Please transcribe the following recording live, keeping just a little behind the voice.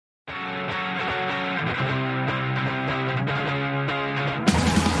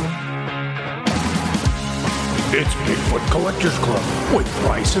It's Bigfoot Collectors Club with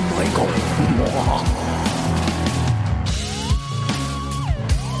Bryce and Michael.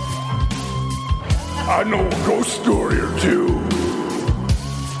 I know a ghost story or two.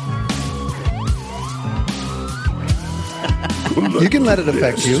 You can let it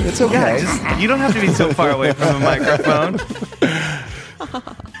affect you. It's okay. Yeah, you don't have to be so far away from the microphone.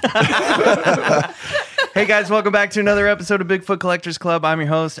 Hey guys, welcome back to another episode of Bigfoot Collectors Club. I'm your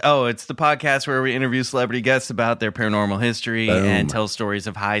host. Oh, it's the podcast where we interview celebrity guests about their paranormal history and tell stories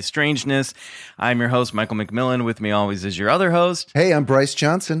of high strangeness. I'm your host, Michael McMillan. With me always is your other host. Hey, I'm Bryce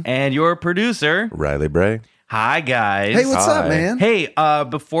Johnson. And your producer, Riley Bray. Hi, guys. Hey, what's up, man? Hey,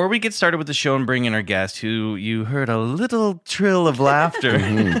 before we get started with the show and bring in our guest, who you heard a little trill of laughter.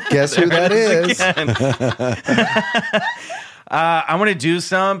 Guess who that is? I want to do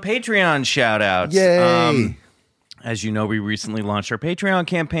some Patreon shout-outs. Yay! As you know, we recently launched our Patreon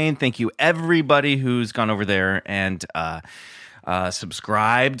campaign. Thank you, everybody who's gone over there and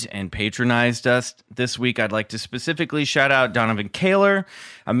subscribed and patronized us. This week, I'd like to specifically shout out Donovan Kaler,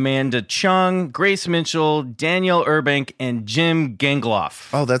 Amanda Chung, Grace Mitchell, Danielle Urbank, and Jim Gangloff.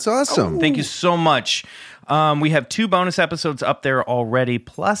 Oh, that's awesome. Thank you so much. We have 2 bonus episodes up there already,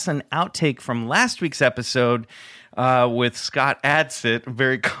 plus an outtake from last week's episode with Scott Adsit.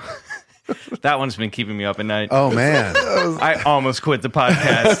 That one's been keeping me up at night. Oh, man. I almost quit the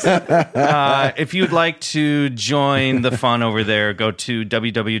podcast. If you'd like to join the fun over there, go to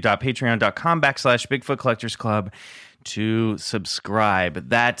www.patreon.com/Bigfoot Collectors Club to subscribe.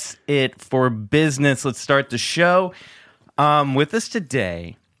 That's it for business. Let's start the show. With us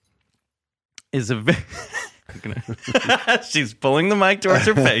today is a... She's pulling the mic towards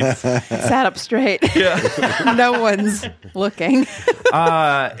her face. Sat up straight. Yeah. No one's looking.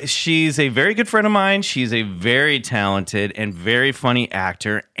 She's a very good friend of mine. She's a very talented and very funny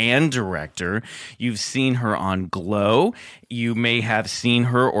actor and director. You've seen her on Glow. You may have seen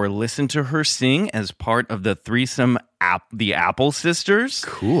her or listened to her sing as part of the threesome the Apple Sisters.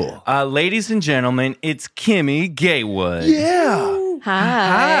 Cool. Ladies and gentlemen, it's Kimmy Gatewood. Yeah.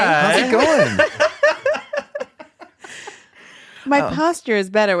 Hi. How's it going? My posture is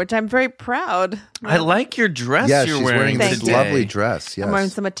better, which I'm very proud. I like your dress Yeah, you're she's wearing this today. lovely dress. Yes. I'm wearing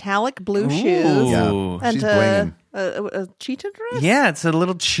some metallic blue shoes. Ooh. Yeah. And She's bringing a cheetah dress? Yeah, it's a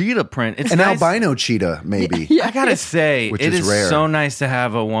little cheetah print. It's an nice. albino cheetah, maybe. Yeah. I gotta say, Which it is is rare. so nice to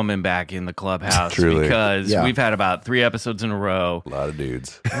have a woman back in the clubhouse. Truly. Because Yeah. we've had about 3 episodes in a row. A lot of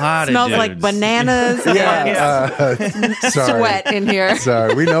dudes. A lot Smells of like dudes. bananas and Sorry. sweat in here.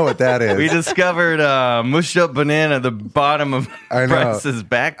 Sorry, we know what that is. We discovered a mushed up banana at the bottom of I know. Bryce's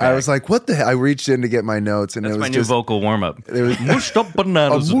backpack. I was like, what the hell? I reached in to get my notes, and That's it was my new just... vocal warm up. It was, Mushed up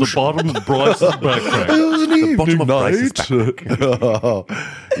bananas at the bottom of Bryce's backpack. it was an evening bottom of Bryce's night.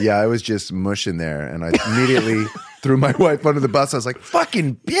 Yeah, I was just mushing there, and I immediately threw my wife under the bus. I was like,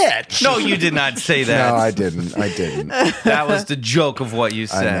 fucking bitch. No, you did not say that. No, I didn't. That was the joke of what you I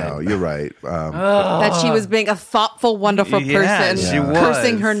said. know. You're right. That she was being a thoughtful, wonderful Yeah, person. she was.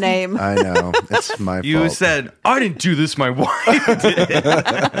 Cursing her name. I know. It's my You fault. said, I didn't do this, my wife did.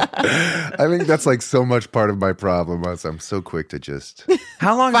 I think that's like so much part of my problem. I'm so quick to just...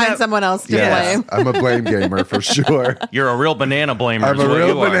 How long Find someone else to Yes, blame. I'm a blame gamer for sure. You're a real banana blamer. I'm is a what real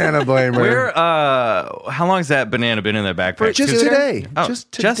you are. banana blamer. Where? How long has that banana been in that backpack? Just today. Oh,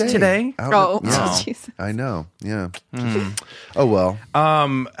 just just today. today? Out- Oh, yeah. jeez. I know. Yeah. Oh, well.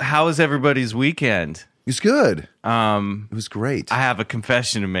 How was everybody's weekend? It's good. It was great. I have a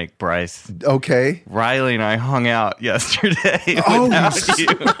confession to make, Bryce. Okay. Riley and I hung out yesterday Oh, without you.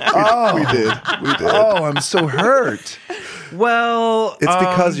 Oh, We did. oh, I'm so hurt. Well, It's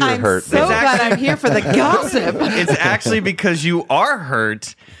because you're I'm hurt. so though. glad I'm here for the gossip. it's actually because you are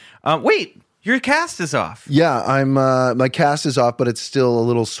hurt. Wait, your cast is off. Yeah, I'm. My cast is off, but it's still a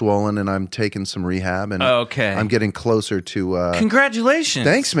little swollen, and I'm taking some rehab, and Okay. I'm getting closer to. Congratulations.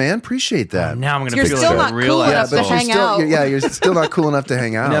 Thanks, man. Appreciate that. Now I'm going to You're feel still like not a real cool enough asshole. to hang still, out. Yeah, you're still not cool enough to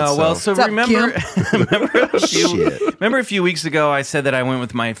hang out. No, well, so What's up, remember, Shit. remember a few weeks ago I said that I went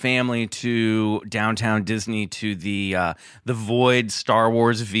with my family to downtown Disney to the Void Star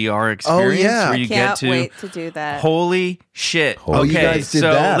Wars VR experience yeah. where you Can't get to wait to do that. Holy shit. Oh, you okay, guys did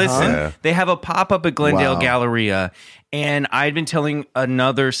so that, huh? listen, Yeah. they have a pop-up at Glendale Wow. Galleria. And I'd been telling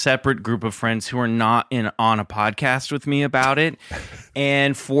another separate group of friends who are not on a podcast with me about it.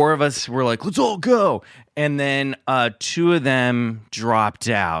 And 4 of us were like, let's all go. And then 2 of them dropped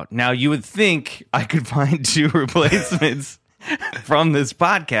out. Now, you would think I could find 2 replacements from this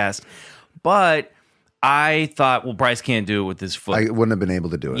podcast. But I thought, well, Bryce can't do it with his foot. I wouldn't have been able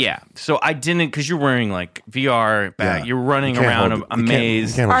to do it. Yeah, so I didn't, because you're wearing like VR back. Yeah. You're running around a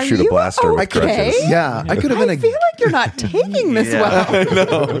maze. You can't Are shoot a you blaster with okay? crutches. Yeah, I could have been I feel like you're not taking this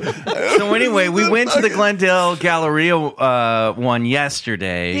well. So anyway, we went to the Glendale Galleria one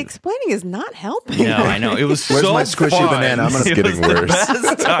yesterday. The explaining is not helping. No, I know. It was Where's so my squishy fun. banana? I'm gonna It getting was worse. The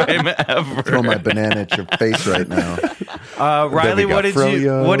best time ever. throw my banana at your face right now. Riley, got what did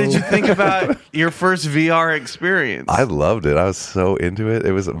Froyo. you think about your first VR experience? I loved it. I was so into it.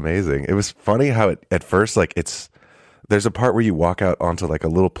 It was amazing. It was funny how at first, like, there's a part where you walk out onto like a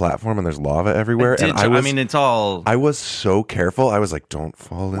little platform and there's lava everywhere. It's all. I was so careful. I was like, don't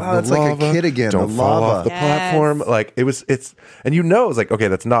fall in Wow, the it's like a lava. kid again, Don't the fall lava. off the Yes. platform. Like and it's like, okay,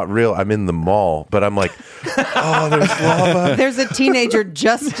 that's not real. I'm in the mall, but I'm like, oh, there's lava. There's a teenager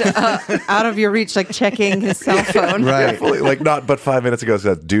just out of your reach, like checking his cell phone. Right. Fully, like not but 5 minutes ago,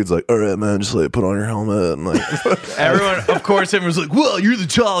 so that dude's like, all right, man, just like put on your helmet and like Everyone's like, well, you're the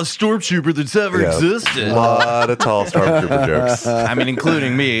tallest stormtrooper that's ever Yeah. existed. a lot of tall stormtrooper jokes. I mean,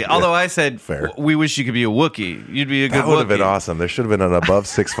 including me. Although I said, Fair. we wish you could be a Wookiee. You'd be a good That would have been Wookiee. awesome. There should have been an above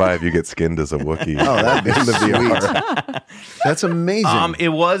 6'5", you get skinned as a Wookiee. Oh, that'd be in the sweet. VR. That's amazing. It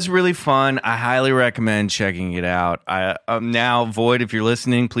was really fun. I highly recommend checking it out. Now, Void, if you're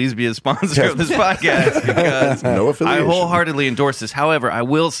listening, please be a sponsor of this podcast because No I affiliation. wholeheartedly endorse this. However, I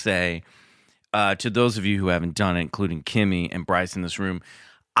will say to those of you who haven't done it, including Kimmy and Bryce in this room,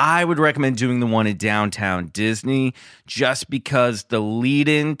 I would recommend doing the one in downtown Disney just because the lead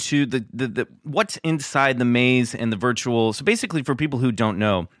into the what's inside the maze and the virtual. So basically, for people who don't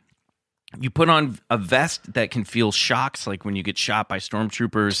know, you put on a vest that can feel shocks, like when you get shot by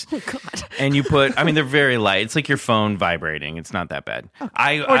stormtroopers. Oh, God. And you put, I mean, they're very light. It's like your phone vibrating. It's not that bad.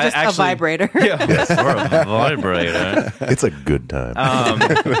 Or just a vibrator. Yeah, or a vibrator. It's a good time.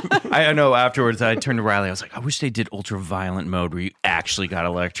 I know afterwards I turned to Riley. I was like, I wish they did ultraviolet mode where you actually got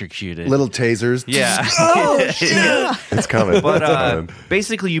electrocuted. Little tasers. Yeah. It's coming. But It's coming.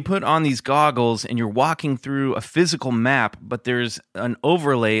 basically, you put on these goggles and you're walking through a physical map, but there's an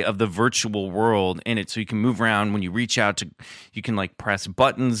overlay of the virtual world in it, so you can move around. When you reach out to, you can like press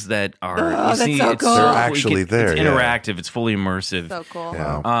buttons that are. Oh, that's so cool. They're you actually there, It's yeah. interactive. It's fully immersive. So cool.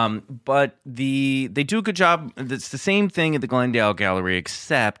 Yeah. But they do a good job. It's the same thing at the Glendale Gallery,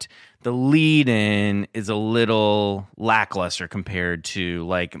 except the lead-in is a little lackluster compared to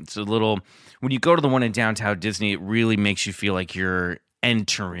like it's a little. When you go to the one in downtown Disney, it really makes you feel like you're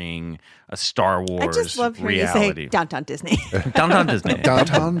entering a Star Wars I just love hearing reality. you say downtown Disney. Downtown Disney.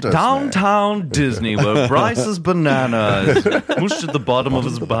 Downtown Disney. Downtown Disney, where Bryce's banana is pushed at the bottom of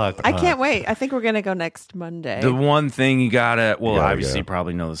his back. I can't wait. I think we're going to go next Monday. The one thing you gotta, well, gotta obviously go. you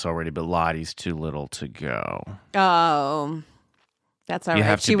probably know this already, but Lottie's too little to go. Oh, that's all You right.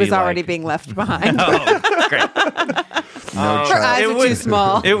 have to She was be already like- being left behind. Oh, great. Her eyes are too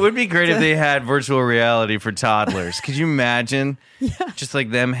small. It would be great if they had virtual reality for toddlers. Could you imagine? Just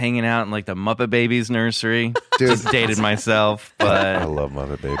like them hanging out in like the Muppet Babies nursery. Dude. Just dated myself, I but love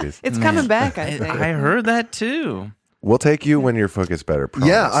Muppet Babies. It's coming back, I think. I heard that too. We'll take you when your foot gets better. Promise.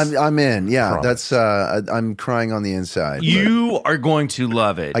 Yeah, I'm in. Yeah, Promise. that's I'm crying on the inside. but You are going to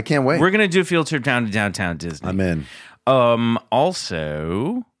love it. I can't wait. We're gonna do a field trip down to downtown Disney. I'm in.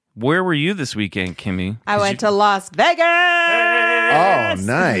 Also, where were you this weekend, Kimmy? I went to Las Vegas. Oh,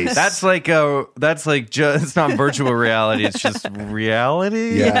 nice. That's like it's not virtual reality. It's just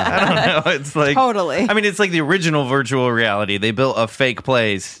reality. Yeah. I don't know. It's like Totally. I mean, it's like the original virtual reality. They built a fake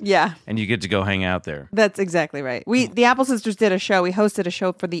place. Yeah. And you get to go hang out there. That's exactly right. The Apple Sisters did a show. We hosted a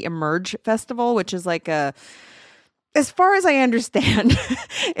show for the Emerge Festival, which is like as far as I understand,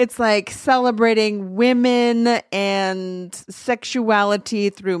 it's like celebrating women and sexuality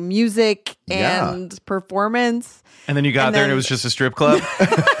through music and performance. And then you got And there then- and it was just a strip club.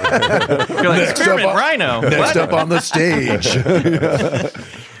 You're like, Spearmint Rhino. Next What? up on the stage.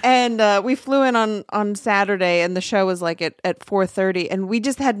 And we flew in on Saturday, and the show was like at 4:30, and we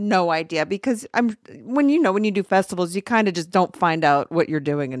just had no idea because when you do festivals, you kind of just don't find out what you're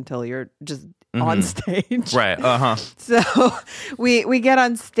doing until you're just on stage. Right. Uh-huh. So we get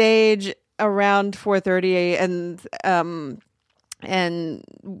on stage around 4:30, and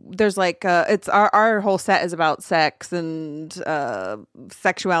there's like it's our whole set is about sex and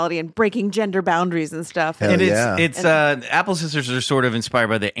sexuality and breaking gender boundaries and stuff. Hell And yeah. it's Apple Sisters are sort of inspired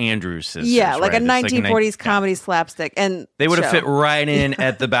by the Andrews sisters. Yeah, like right? a It's 1940s comedy slapstick, and They would have show. fit right in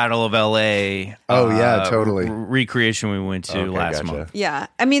at the Battle of LA. Oh, yeah, totally. Recreation we went to Okay, last gotcha. month. Yeah,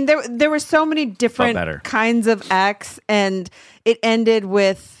 I mean there were so many different better. kinds of acts, and it ended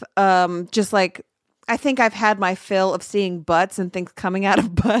with just like I think I've had my fill of seeing butts and things coming out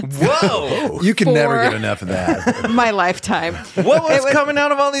of butts. Whoa! You can For- never get enough of that. My lifetime. What was coming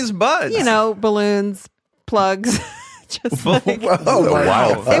out of all these butts? You know, balloons, plugs. Just like, Oh,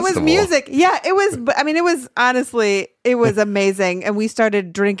 Wild it was festival. music. Yeah, it was. I mean, it was honestly, it was amazing. And we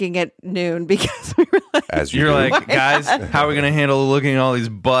started drinking at noon because we were like, As you You're do. like, guys, how are we gonna handle looking at all these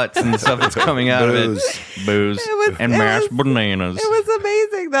butts and stuff that's coming out of it? Booze and mashed bananas. it was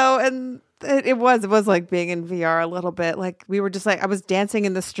amazing though, and it was like being in VR a little bit. Like we were just like I was dancing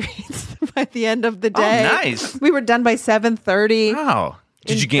in the streets by the end of the day. nice. We were done by 7:30. Wow.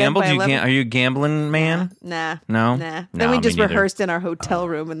 Did you In bed gamble? by Are 11. you a gambling man? Nah. No? Nah. No, Then we me just neither. rehearsed in our hotel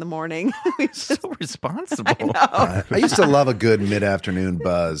room in the morning. We just- So responsible. I used to love a good mid-afternoon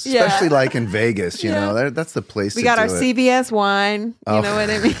buzz, Yeah. especially like in Vegas. You Yeah. know, that's the place. we to got do our it. CVS wine. You know what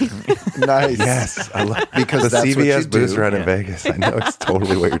I mean? Nice. Yes, I love Because the that's what CVS you do. booze run in Yeah. Vegas. I know it's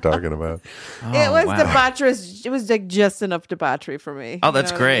totally what you're talking about. It was wow. debaucherous. It was like just enough debauchery for me. Oh, You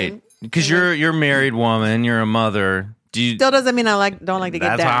that's know what I great. mean? Because you're a married woman, you're a mother. Do you Still doesn't mean I don't like to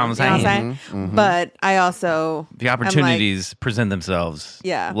get That's what down. I'm you know what saying. I'm But I also the opportunities present themselves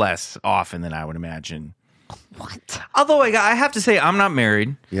Yeah. less often than I would imagine. What? Although I have to say I'm not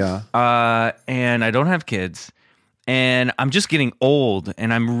married. Yeah. And I don't have kids, and I'm just getting old,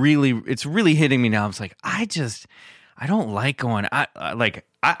 and it's really hitting me now. I'm like, I don't like going.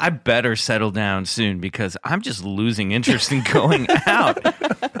 I better settle down soon because I'm just losing interest in going out.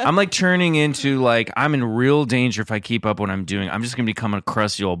 I'm like turning into like I'm in real danger if I keep up what I'm doing. I'm just gonna become a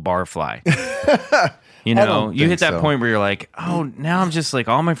crusty old barfly. You know, don't you hit think that so. point where you're like, oh, now I'm just like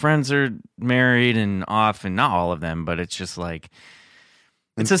all my friends are married and off, and not all of them, but it's just like.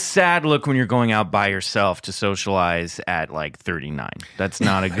 It's a sad look when you're going out by yourself to socialize at like 39. That's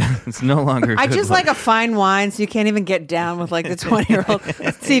not a good. It's no longer. I good just look. like a fine wine, so you can't even get down with like the 20-year-old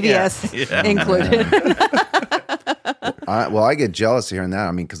CVS Yeah. included. I get jealous of hearing that.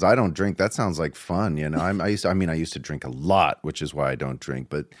 I mean, because I don't drink. That sounds like fun. You know, I used to drink a lot, which is why I don't drink.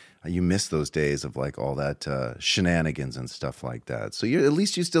 But you miss those days of like all that shenanigans and stuff like that. So at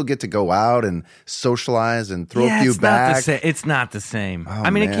least you still get to go out and socialize and throw a few it's back. Not the same. It's not the same. Oh, I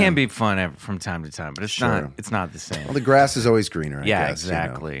mean, it man. can be fun from time to time, but it's Sure. not. It's not the same. Well, the grass is always greener. I yeah, guess, you know.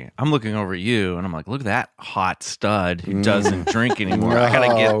 exactly. I'm looking over at you, and I'm like, look at that hot stud who doesn't drink anymore. I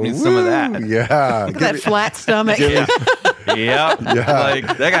gotta get me some of that. Woo, Yeah. Look at that flat stomach. Yeah. Yep.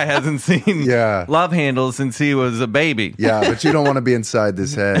 Like that guy hasn't seen Yeah. Love Handle since he was a baby. Yeah, but you don't want to be inside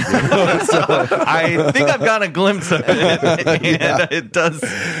this head. You know? I think I've got a glimpse of it. And it does.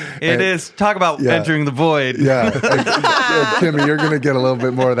 It is. Talk about Yeah. entering the void. Yeah. Kimmy, you're going to get a little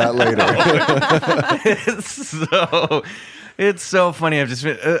bit more of that later. It's so funny. I've just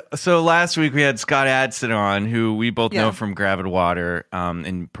been, so last week we had Scott Adson on, who we both know from Gravid Water,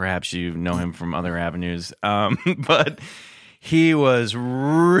 and perhaps you know him from other avenues. But he was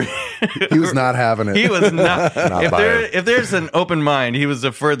He was not having it. He was not. buying. If there's an open mind, he was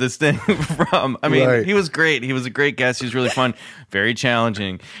the furthest thing from. I mean, Right. he was great. He was a great guest. He was really fun, very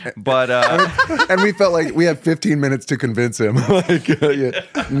challenging. But And we felt like we had 15 minutes to convince him. Like,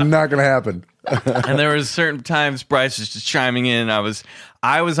 not going to happen. and there was certain times Bryce was just chiming in. I was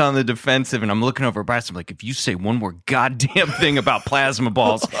on the defensive, and I'm looking over at Bryce. I'm like, if you say one more goddamn thing about plasma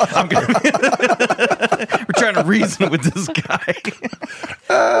balls, I'm gonna. We're trying to reason with this guy.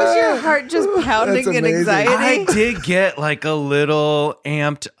 Was your heart just pounding That's in amazing. anxiety? I did get like a little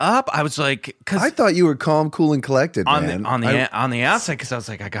amped up. I was like, because I thought you were calm, cool, and collected, on man. the outside, because I was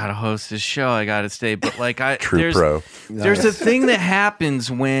like, I gotta host this show, I gotta stay. But like, True pro. There's a thing that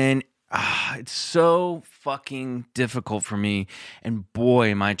happens when it's so fucking difficult for me, and boy,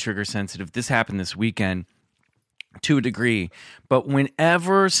 am I trigger sensitive. This happened this weekend to a degree, but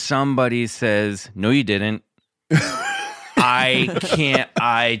whenever somebody says, "No, you didn't," I can't.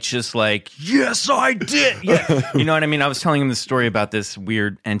 I just like, yes, I did. Yeah, you know what I mean. I was telling him the story about this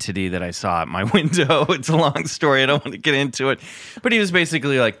weird entity that I saw at my window. It's a long story. I don't want to get into it, but he was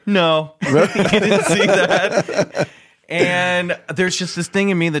basically like, "No, you didn't see that." And there's just this thing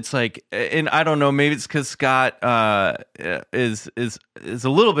in me that's like, and I don't know, maybe it's because Scott is a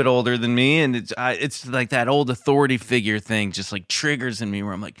little bit older than me, and it's like that old authority figure thing just like triggers in me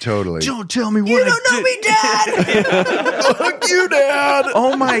where I'm like, Totally. don't tell me what I did. Fuck you, Dad.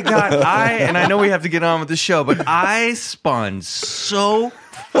 Oh my God. I know we have to get on with the show, but I spun so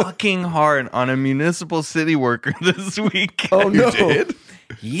fucking hard on a municipal city worker this week. Oh, no. You did?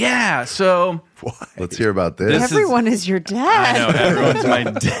 Yeah, so Let's hear about this. Everyone is your I dad. know everyone's my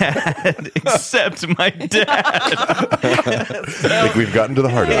dad except my dad. I think we've gotten to the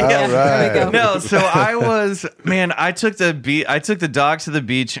heart of it. All There we go. right. No, so I took the dogs to the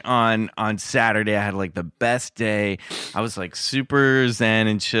beach on Saturday. I had like the best day. I was like super zen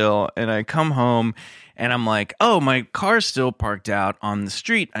and chill, and I come home and I'm like, oh, my car's still parked out on the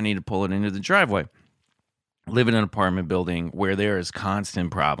street. I need to pull it into the driveway. Live in an apartment building where there is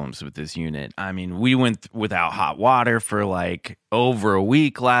constant problems with this unit. I mean, we went without hot water for like over a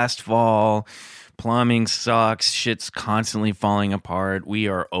week last fall. Plumbing sucks. Shit's constantly falling apart. We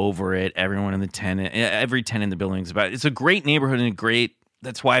are over it. Every tenant in the building is about it. It's a great neighborhood and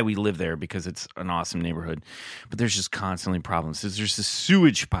that's why we live there, because it's an awesome neighborhood. But there's just constantly problems. There's this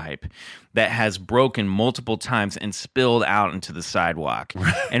sewage pipe that has broken multiple times and spilled out into the sidewalk.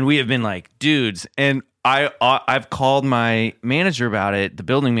 And we have been like, dudes, and I've called my manager about it, the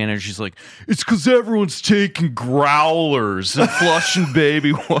building manager. She's like, it's because everyone's taking growlers and flushing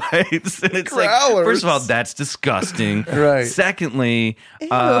baby wipes. And it's like, first of all, that's disgusting. Right. Secondly,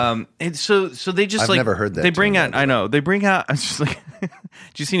 and so they just I've never heard that They bring term, out, by the I know, they bring out, I was just like,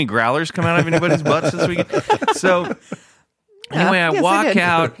 did you see any growlers come out of anybody's butts this weekend? So anyway, I Yes, I walk did.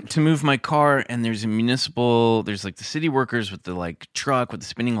 out to move my car, and there's there's like the city workers with the like truck with the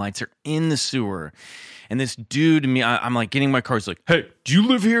spinning lights are in the sewer. And this dude, I'm like getting my car. He's like, hey, do you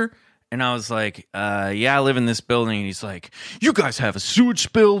live here? And I was like, yeah, I live in this building. And he's like, you guys have a sewage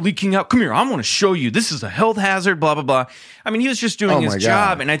spill leaking out. Come here, I want to show you. This is a health hazard, blah, blah, blah. I mean, he was just doing Oh his my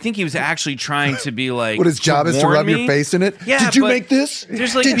job. God. And I think he was actually trying to be like, What his job is to warn rub me. your face in it? Yeah, Did you but make this?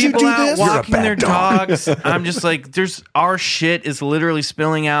 There's like Did you people do out this? You're a walking bad their dog. dogs. I'm just like, our shit is literally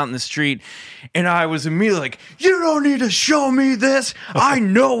spilling out in the street. And I was immediately like, you don't need to show me this. I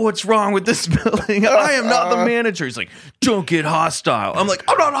know what's wrong with this building. I am not the manager. He's like, don't get hostile. I'm like,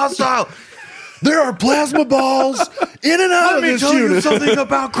 I'm not hostile. There are plasma balls in and out Let of me this tell you unit. something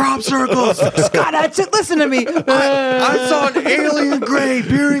about crop circles. Scott, listen to me. I saw an alien gray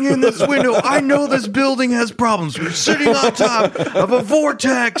peering in this window. I know this building has problems. We're sitting on top of a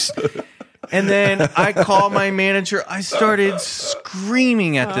vortex. And then I called my manager. I started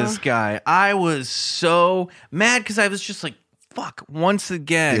screaming at this guy. I was so mad because I was just like, fuck, once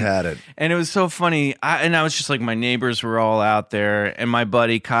again. You had it. And it was so funny. I was just like, my neighbors were all out there. And my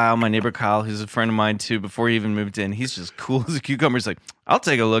buddy Kyle, my neighbor Kyle, who's a friend of mine too, before he even moved in, he's just cool as a cucumber. He's like, I'll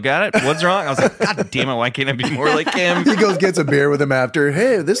take a look at it. What's wrong? I was like, God damn it, why can't I be more like him? He goes, gets a beer with him after.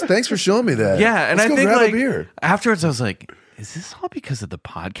 Hey, thanks for showing me that. Yeah, and Let's I go think grab like a beer. afterwards I was like, is this all because of the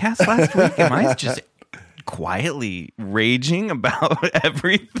podcast last week? Am I just quietly raging about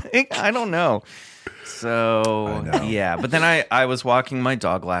everything? I don't know. So yeah, but then I was walking my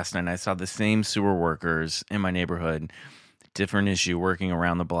dog last night and I saw the same sewer workers in my neighborhood, different issue, working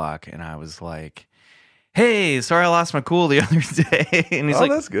around the block, and I was like, hey, sorry I lost my cool the other day. And he's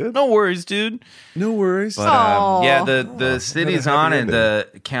like, that's good. No worries, dude. No worries. But Aw. yeah, the city's happy on it. ending. The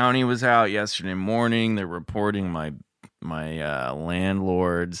county was out yesterday morning. They're reporting my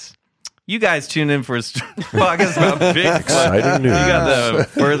landlords. You guys tune in for a podcast about Bigfoot. Exciting news. You got the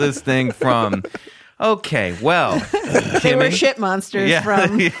furthest thing from. Okay, well, They were Kimmy? shit monsters Yeah.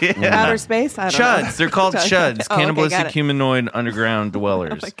 from Yeah. outer space. I don't know. Chuds. They're called chuds. Oh, okay, Cannibalistic got it. humanoid underground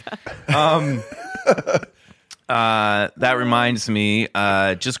dwellers. That reminds me,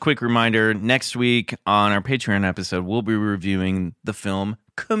 just quick reminder, next week on our Patreon episode, we'll be reviewing the film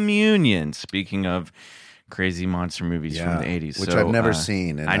Communion. Speaking of crazy monster movies from the 80s. which So, I've never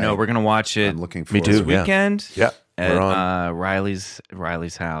seen. And I know we're going to watch it I'm looking Me forward too. to it. Yeah. weekend Yeah, at we're on.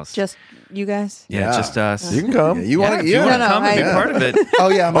 Riley's house. Just you guys? yeah, just us. You can come. Yeah, you Yeah, want if to? you Yeah. want to No, come and be I- part of it. Oh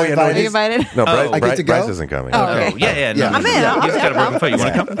yeah, I'm Oh, yeah, no, Are invited. you invited? No, Oh. I get to go? Bryce isn't coming. Oh, Oh, okay. yeah. No, Yeah. I'm in. He's got a broken foot. You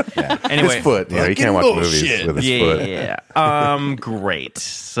want to come? Anyway. His foot. Yeah, he can't watch movies with his foot. Yeah. Great.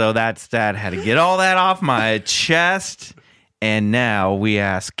 So that's that. Had to get all that off my chest. And now we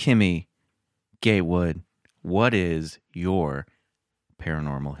ask Kimmy Gatewood, what is your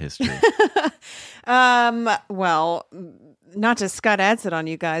paranormal history? Well, not to Scott Adsit on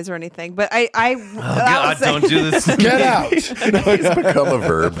you guys or anything, but I Oh, God, don't do this. Get out. No, it's become a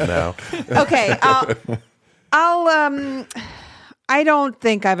verb now. Okay, I don't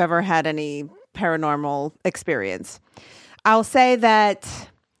think I've ever had any paranormal experience. I'll say that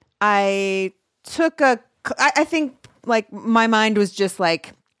I think like my mind was just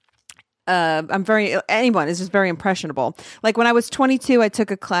like, anyone is just very impressionable. Like when I was 22, I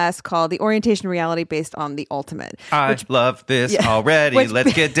took a class called the Orientation Reality based on the Ultimate. I love this already. Which-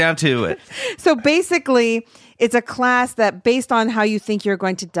 Let's get down to it. So basically, it's a class that based on how you think you're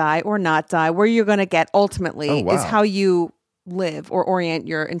going to die or not die, where you're going to get ultimately Oh, wow. is how you live or orient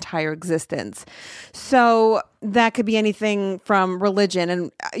your entire existence. So that could be anything from religion,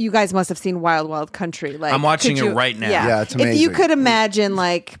 and you guys must have seen Wild Wild Country. Like, I'm watching could it you- right now. Yeah, it's If you amazing. could imagine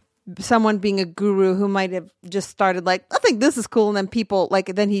like someone being a guru who might have just started like, I think this is cool, and then people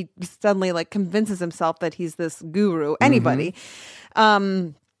like, then he suddenly like convinces himself that he's this guru. Anybody.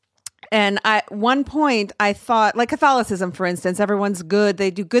 And at one point, I thought, like Catholicism, for instance, everyone's good. They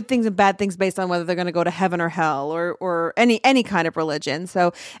do good things and bad things based on whether they're going to go to heaven or hell, or any kind of religion.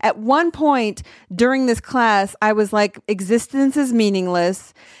 So at one point during this class, I was like, existence is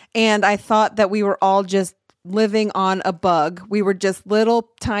meaningless. And I thought that we were all just living on a bug. We were just little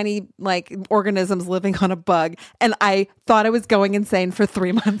tiny like organisms living on a bug. And I thought I was going insane for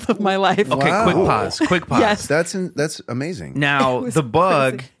 3 months of my life. Okay, Wow. quick pause. Yes. That's amazing. Now was the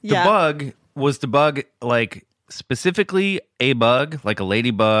bug, crazy. Yeah. was the bug like specifically a bug, like a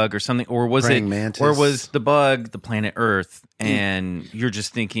ladybug or something, or was Praying it, mantis. or was the bug the planet Earth? And you're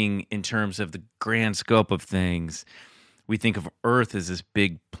just thinking in terms of the grand scope of things. We think of Earth as this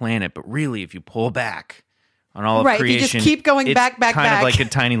big planet, but really, if you pull back on all of Right, if you creation, just keep going it's back, kind back. of like a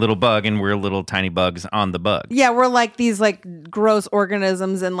tiny little bug, and we're little tiny bugs on the bug. Yeah, we're like these like gross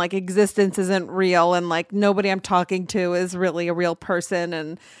organisms, and like existence isn't real, and like nobody I'm talking to is really a real person,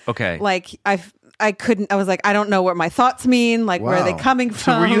 and Okay. like I was like, I don't know what my thoughts mean, like where are they Wow. coming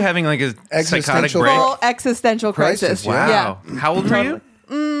from? So were you having like a psychotic Existential break? full existential crisis? Crisis, yeah. Wow. How old were you?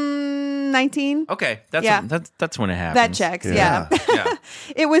 19. Okay, that's Yeah. that's when it That happens. checks. Yeah. Yeah. Yeah.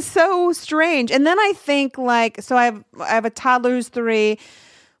 It was so strange. And then I think like, so I have a toddler who's 3.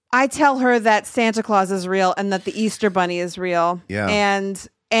 I tell her that Santa Claus is real and that the Easter Bunny is real. Yeah.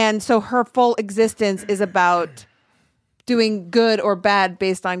 And so her full existence is about doing good or bad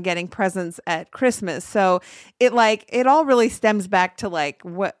based on getting presents at Christmas. So it all really stems back to like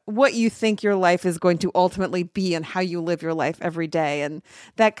what you think your life is going to ultimately be and how you live your life every day. And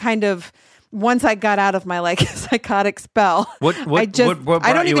that kind of, once I got out of my like psychotic spell, What I brought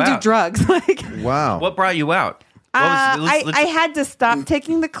don't you even do out? drugs. Like Wow. What brought you out? What was- I had to stop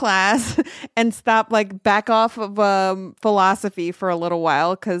taking the class and stop like back off of philosophy for a little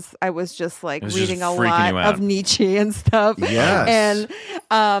while because I was just like was reading just a freaking lot you out. of Nietzsche and stuff. Yes.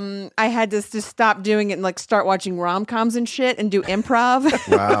 And I had to just stop doing it and like start watching rom-coms and shit and do improv.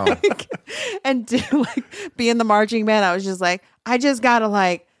 Wow. And do like be in the marching band. I was just like, I just gotta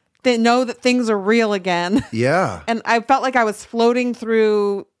like know that things are real again. Yeah. And I felt like I was floating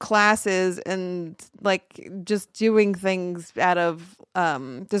through classes and like just doing things out of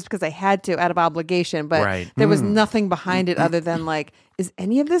just because I had to, out of obligation. But Right. there was nothing behind it other than like, is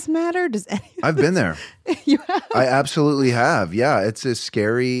any of this matter? Does any? I've been there. You have? I absolutely have. Yeah, it's a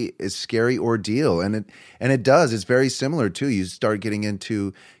scary ordeal, and it does. It's very similar too. You start getting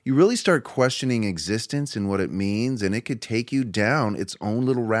into, you really start questioning existence and what it means, and it could take you down its own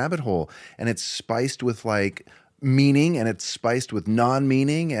little rabbit hole. And it's spiced with like meaning, and it's spiced with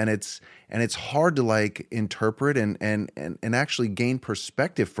non-meaning, and it's hard to like interpret and actually gain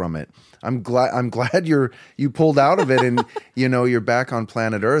perspective from it. I'm glad you pulled out of it and you're back on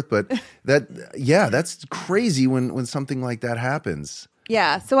planet Earth. But that's crazy when something like that happens.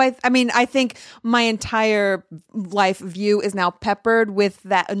 Yeah. So I mean, I think my entire life view is now peppered with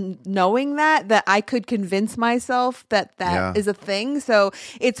that, knowing that I could convince myself that Yeah. is a thing. So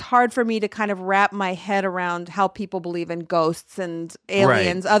it's hard for me to kind of wrap my head around how people believe in ghosts and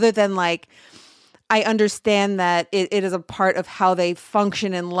aliens, other than like, I understand that it is a part of how they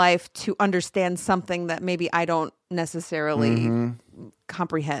function in life to understand something that maybe I don't necessarily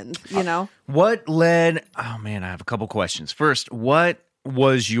comprehend, What led? Oh man, I have a couple questions. First, what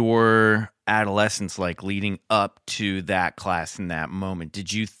was your adolescence like leading up to that class in that moment?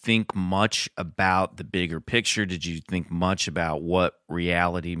 Did you think much about the bigger picture? Did you think much about what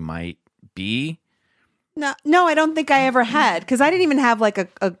reality might be? No, I don't think I ever had, because I didn't even have like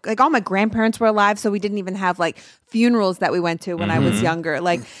like all my grandparents were alive, so we didn't even have like funerals that we went to when I was younger.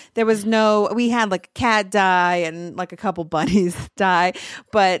 Like there was we had like a cat die and like a couple bunnies die,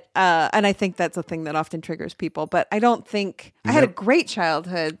 but and I think that's a thing that often triggers people. But I don't think I had a great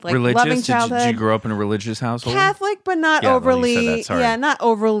childhood, like Religious? loving childhood. Did you grow up in a religious household? Catholic, but not Yeah, well, you said overly. that, sorry. Yeah, not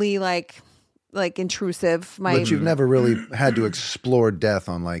overly like intrusive. But you've never really had to explore death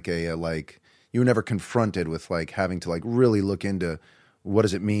on like you were never confronted with like having to like really look into what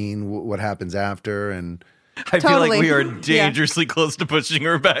does it mean, what happens after, and I feel like Totally. we are Yeah. dangerously close to pushing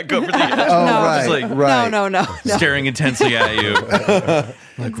her back over the edge. Oh, No. right, Just like right. No. staring intensely at you.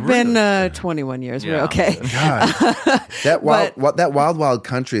 It's been 21 years. We're Yeah. okay. God, that wild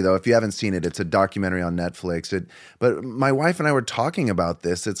country though. If you haven't seen it, it's a documentary on Netflix. But my wife and I were talking about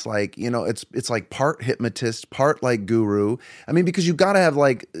this. It's like it's like part hypnotist, part like guru. I mean, because you got to have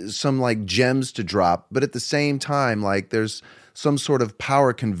like some like gems to drop, but at the same time, like there's some sort of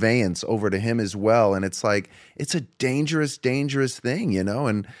power conveyance over to him as well. And it's like it's a dangerous thing,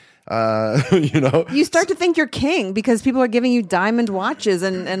 and. You start to think you're king because people are giving you diamond watches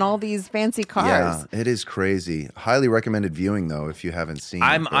and all these fancy cars. Yeah, it is crazy. Highly recommended viewing though if you haven't seen it.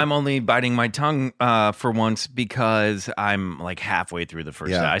 I'm only biting my tongue for once because I'm like halfway through the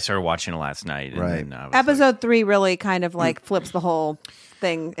first. Yeah. I started watching it last night. And Right. then I was Episode 3 really kind of like flips the whole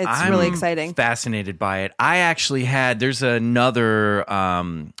thing. It's really I'm exciting. Fascinated by it. I actually there's another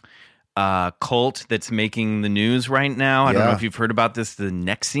cult that's making the news right now. I don't know Yeah. if you've heard about this, the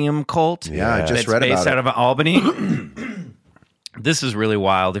Nexium cult. Yeah, I just that's read based about out it. of Albany. This is really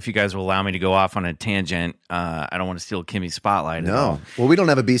wild. If you guys will allow me to go off on a tangent, I don't want to steal Kimmy's spotlight. at all. No. Well, we don't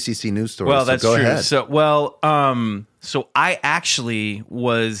have a BCC news story. Well, so that's go true. ahead. So I actually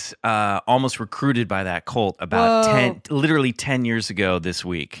was almost recruited by that cult about literally 10 years ago this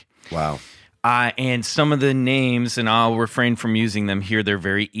week. Wow. And some of the names, and I'll refrain from using them here, they're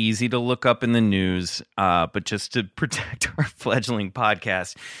very easy to look up in the news. But just to protect our fledgling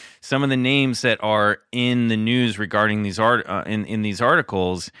podcast, some of the names that are in the news regarding these in these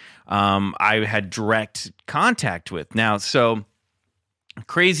articles, I had direct contact with. Now, so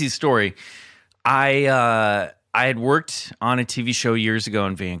crazy story. I had worked on a TV show years ago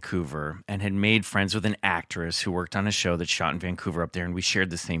in Vancouver and had made friends with an actress who worked on a show that shot in Vancouver up there, and we shared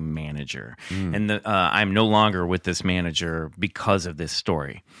the same manager. And I'm no longer with this manager because of this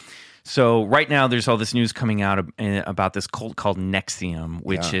story. So right now there's all this news coming out about this cult called Nexium,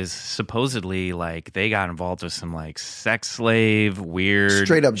 which is supposedly like they got involved with some like sex slave, weird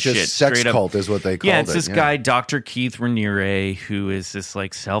Straight up shit. just sex Straight up- cult is what they called it. Yeah, it's this guy, Dr. Keith Raniere, who is this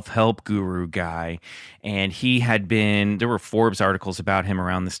like self-help guru guy. And there were Forbes articles about him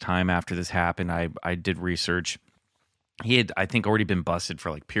around this time after this happened. I did research. He had, I think, already been busted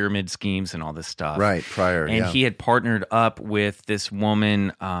for like pyramid schemes and all this stuff. Right, prior, And yeah. he had partnered up with this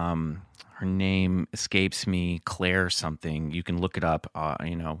woman, her name escapes me, Claire something. You can look it up,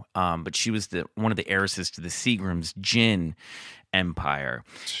 but she was one of the heiresses to the Seagram's gin empire.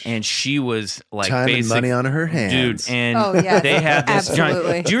 And she was like Time and basic, money on her hands. dude. And Oh, yes, they had this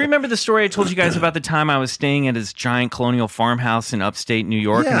absolutely. giant. Do you remember the story I told you guys about the time I was staying at his giant colonial farmhouse in upstate New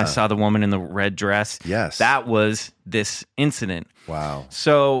York and I Yeah. saw the woman in the red dress? Yes. That was this incident. Wow.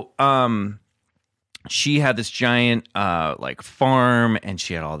 So, she had this giant like farm and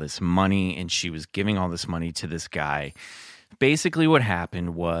she had all this money and she was giving all this money to this guy. Basically what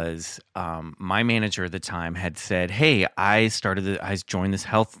happened was my manager at the time had said, hey, I joined this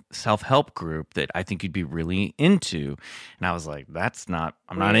self-help group that I think you'd be really into. And I was like,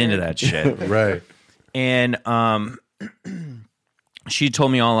 I'm not into that shit. Right. And she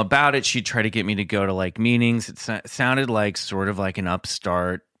told me all about it. She tried to get me to go to like meetings. It sounded like sort of like an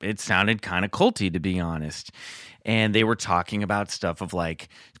upstart. It sounded kind of culty, to be honest. And they were talking about stuff of like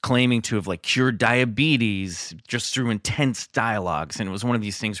claiming to have like cured diabetes just through intense dialogues. And it was one of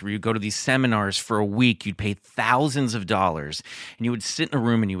these things where you go to these seminars for a week, you'd pay thousands of dollars and you would sit in a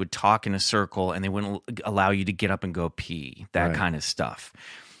room and you would talk in a circle and they wouldn't allow you to get up and go pee, that kind of stuff.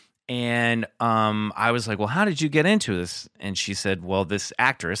 And I was like, well, how did you get into this? And she said, well, this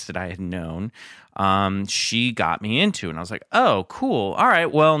actress that I had known, she got me into it. And I was like, oh, cool. All right.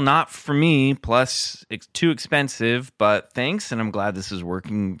 Well, not for me. Plus, it's too expensive, but thanks. And I'm glad this is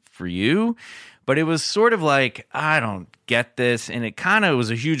working for you. But it was sort of like, I don't get this. And it kind of was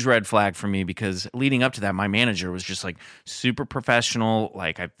a huge red flag for me because leading up to that, my manager was just like super professional,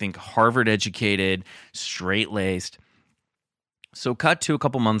 like I think Harvard educated, straight laced. So cut to a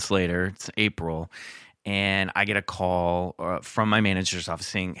couple months later, it's April, and I get a call from my manager's office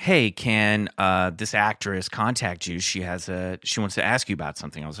saying, hey, can this actress contact you? She wants to ask you about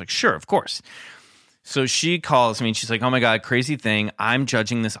something. I was like, sure, of course. So she calls me and she's like, oh my God, crazy thing. I'm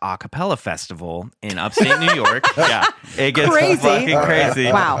judging this a cappella festival in upstate New York. Yeah, it gets Crazy. fucking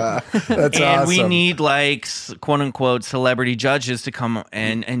crazy. Wow. That's And awesome. we need like quote unquote celebrity judges to come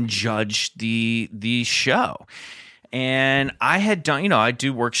and judge the show. And I had done, I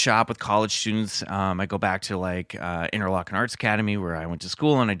do workshop with college students. I go back to like Interlochen Arts Academy where I went to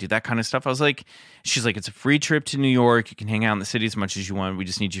school and I do that kind of stuff. I was like, she's like, it's a free trip to New York. You can hang out in the city as much as you want. We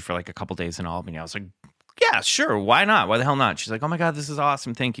just need you for like a couple days in Albany. I was like, yeah, sure. Why not? Why the hell not? She's like, oh my God, this is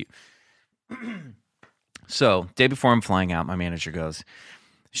awesome. Thank you. So day before I'm flying out, my manager goes,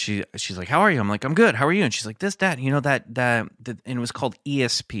 she's like, how are you? I'm like, I'm good. How are you? And she's like, that, and it was called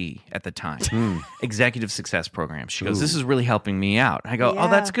ESP at the time, Executive Success Program. She goes, this is really helping me out. I go, oh,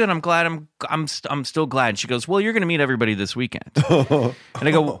 that's good. I'm glad. I'm still glad. And she goes, well, you're going to meet everybody this weekend. And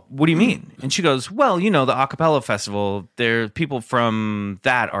I go, what do you mean? And she goes, well, the Acapella Festival, there people from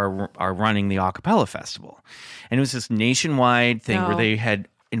that are running the Acapella Festival. And it was this nationwide thing where they had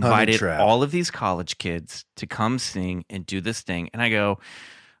invited all of these college kids to come sing and do this thing. And I go,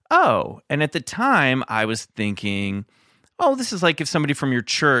 oh, and at the time I was thinking, oh, this is like if somebody from your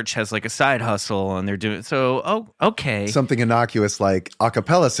church has like a side hustle and they're doing so. Oh, okay, something innocuous like a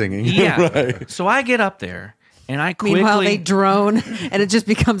cappella singing. Yeah. Right. So I get up there and I quickly. Meanwhile, they drone and it just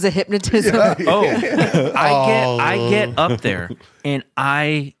becomes a hypnotism. Yeah. Oh, I get up there and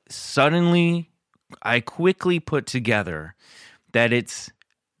I quickly put together that it's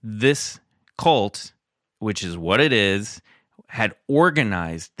this cult, which is what it is, had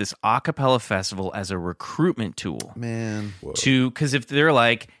organized this a cappella festival as a recruitment tool. Man. Because if they're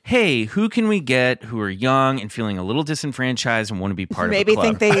like, hey, who can we get who are young and feeling a little disenfranchised and want to be part Maybe of the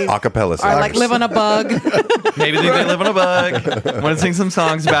club? think they Acapella are like live on a bug. Maybe think they live on a bug, want to sing some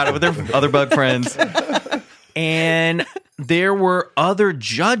songs about it with their other bug friends. And there were other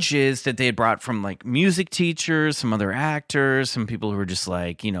judges that they had brought from like music teachers, some other actors, some people who were just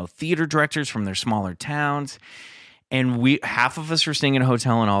like, theater directors from their smaller towns. And half of us were staying in a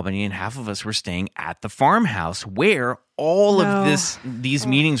hotel in Albany, and half of us were staying at the farmhouse where all of these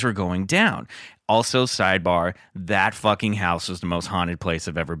meetings were going down. Also, sidebar, that fucking house was the most haunted place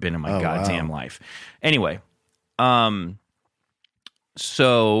I've ever been in my goddamn life. Anyway,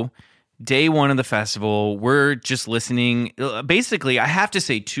 so day one of the festival, we're just listening. Basically, I have to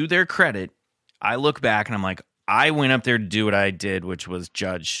say, to their credit, I look back and I'm like, I went up there to do what I did, which was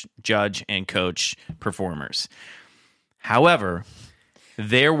judge and coach performers. However,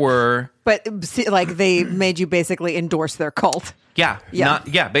 there were... But like they made you basically endorse their cult. Yeah.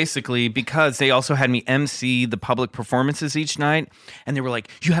 Basically, because they also had me MC the public performances each night. And they were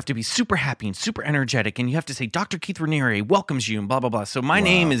like, you have to be super happy and super energetic. And you have to say, Dr. Keith Raniere welcomes you and blah, blah, blah. So my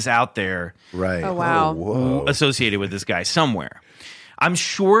name is out there. Right. Oh, wow. Associated with this guy somewhere. I'm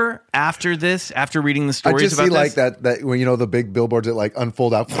sure after reading the stories I just about see this, like that when the big billboards that like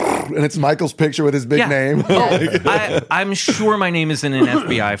unfold out and it's Michael's picture with his big name. I'm sure my name is in an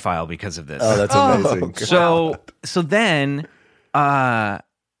FBI file because of this. Oh, that's amazing. So then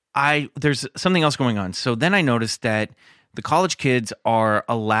there's something else going on. So then I noticed that the college kids are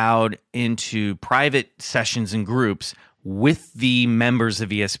allowed into private sessions and groups with the members of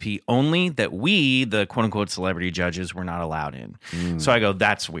ESP only, that we, the quote-unquote celebrity judges, were not allowed in. So I go,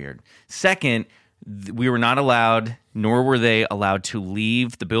 that's weird. Second, we were not allowed, nor were they allowed to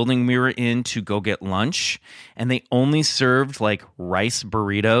leave the building we were in to go get lunch. And they only served like rice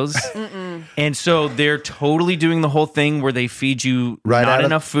burritos. And so they're totally doing the whole thing where they feed you not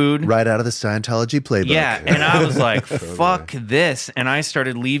enough food. Right out of the Scientology playbook. Yeah. And I was like, fuck this. And I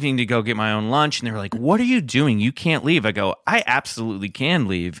started leaving to go get my own lunch. And they were like, what are you doing? You can't leave. I go, I absolutely can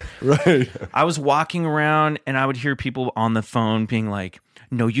leave. Right. I was walking around and I would hear people on the phone being like,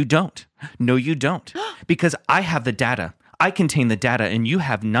 no, you don't. No, you don't. Because I have the data. I contain the data and you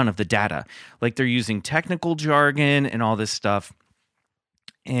have none of the data. Like they're using technical jargon and all this stuff.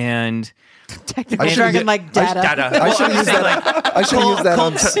 And technical jargon like data. I should use that. I should use that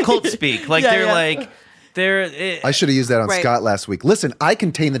on cult speak. Like I should have used that on Scott last week. Listen, I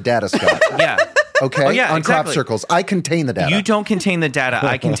contain the data, Scott. Yeah. Okay. Oh, yeah, on exactly. crop circles, I contain the data. You don't contain the data.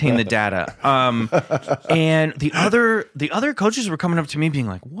 I contain the data. And the other coaches were coming up to me being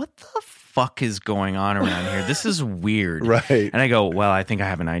like, "What the fuck is going on around here? This is weird." Right. And I go, "Well, I think I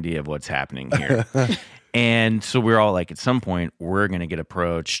have an idea of what's happening here." And so we're all like, at some point, we're going to get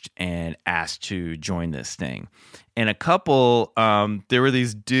approached and asked to join this thing. And a couple, there were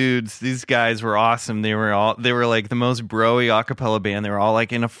these dudes. These guys were awesome. They were like the most broy a cappella band. They were all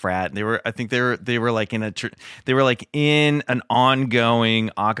like in a frat. They were like in an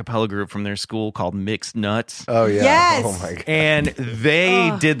ongoing a cappella group from their school called Mixed Nuts. Oh yeah. Yes. Oh my god. And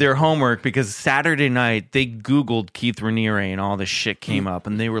they did their homework because Saturday night they Googled Keith Raniere and all this shit came up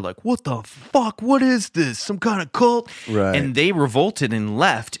and they were like, what the fuck? What is this? Some kind of cult? Right. And they revolted and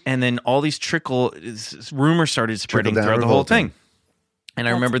left. And then all these rumors started spreading throughout the whole thing. And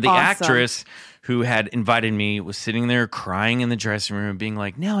I remember the actress who had invited me was sitting there crying in the dressing room being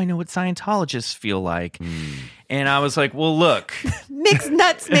like, now I know what Scientologists feel like. And I was like, well, look. Mixed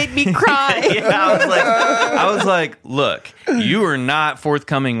nuts made me cry. Yeah, I was like, look, you are not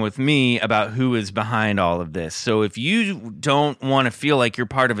forthcoming with me about who is behind all of this. So if you don't want to feel like you're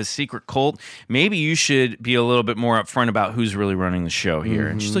part of a secret cult, maybe you should be a little bit more upfront about who's really running the show here.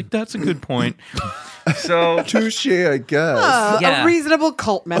 And she's like, that's a good point. So touche, I guess. Yeah. A reasonable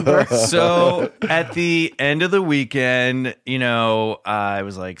cult member. So at the end of the weekend, you know, it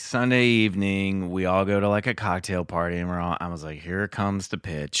was like Sunday evening. We all go to like a cocktail party, and I was like, here comes the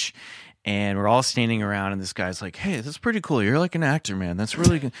pitch. And we're all standing around, and this guy's like, hey, that's pretty cool. You're like an actor, man. That's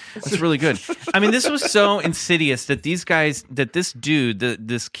really good. That's really good. I mean, this was so insidious that this dude,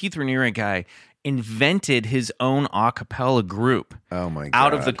 this Keith Raniere guy, invented his own a cappella group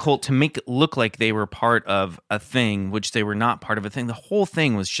out of the cult to make it look like they were part of a thing, which they were not part of a thing. The whole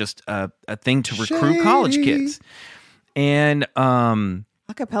thing was just a thing to recruit college kids. And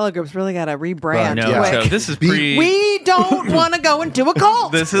Acapella groups really got to rebrand. no, quick. so this is We don't want to go into a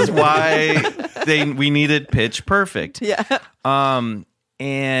cult. This is why we needed Pitch Perfect. Yeah.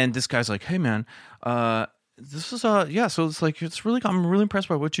 And this guy's like, hey man, this is so it's like I'm really impressed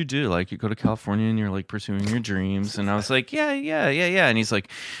by what you do. Like you go to California and you're like pursuing your dreams. And I was like, yeah. And he's like,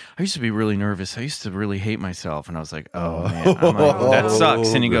 I used to be really nervous. I used to really hate myself. And I was like, oh man, I'm like, that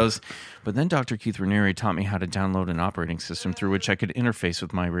sucks. And he goes, but then Dr. Keith Raniere taught me how to download an operating system through which I could interface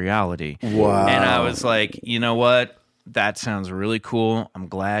with my reality. Wow. And I was like, you know what? That sounds really cool. I'm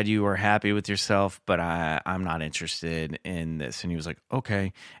glad you are happy with yourself, but I'm not interested in this. And he was like,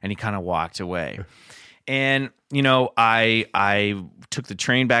 okay. And he kind of walked away. And, you know, I took the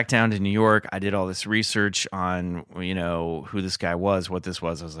train back down to New York. I did all this research on, you know, who this guy was, what this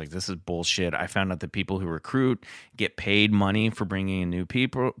was. I was like, this is bullshit. I found out that people who recruit get paid money for bringing in new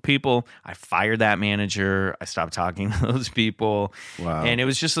people. I fired that manager. I stopped talking to those people. Wow. And it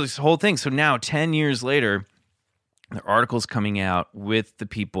was just this whole thing. So now 10 years later, there are articles coming out with the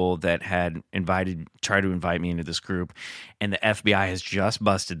people that had tried to invite me into this group, and the FBI has just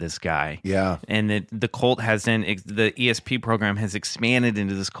busted this guy. Yeah. And the cult has then, the ESP program has expanded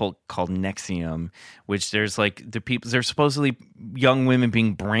into this cult called Nexium, which there's like there's supposedly young women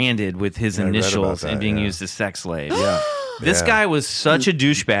being branded with his I read about initials that, and being yeah. used as sex slaves. Yeah. This Yeah. guy was such a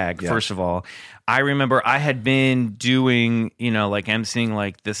douchebag, first of all. I remember I had been doing, you know, like emceeing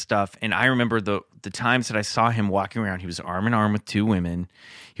like this stuff, and I remember the times that I saw him walking around, he was arm in arm with two women.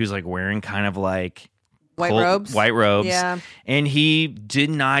 He was like wearing kind of like White robes. Yeah. And he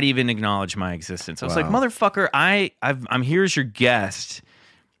did not even acknowledge my existence. I was like, motherfucker, I'm here as your guest,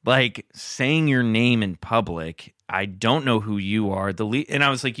 like saying your name in public. I don't know who you are. And I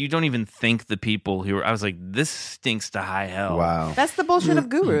was like, you don't even think the people who are. I was like, this stinks to high hell. Wow. That's the bullshit of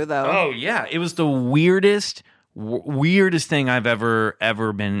Guru, though. Oh yeah, it was the weirdest thing I've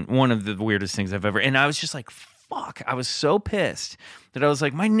ever been. One of the weirdest things I've ever. And I was just like, fuck. I was so pissed that I was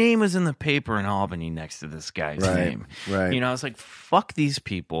like, my name is in the paper in Albany next to this guy's name. Right. You know, I was like, fuck these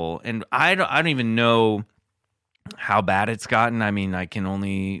people. And I don't even know how bad it's gotten. I mean, I can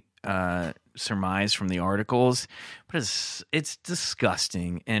only surmise from the articles, but it's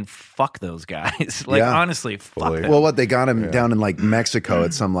disgusting, and fuck those guys. Like honestly, fuck them. Well, what they got him down in like Mexico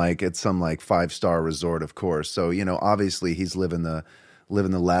at some like 5-star resort, of course. So you know, obviously he's living the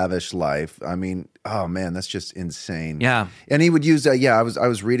lavish life. I mean, oh man, that's just insane. Yeah. And he would use I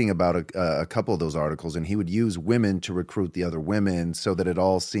was reading about a couple of those articles, and he would use women to recruit the other women so that it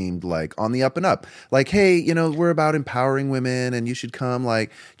all seemed like on the up and up. Like, hey, you know, we're about empowering women, and you should come.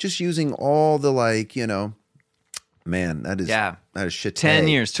 Like, just using all the like, you know, man, that is shit. 10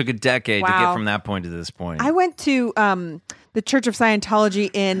 years took a decade to Wow. get from that point to this point. I went to the Church of Scientology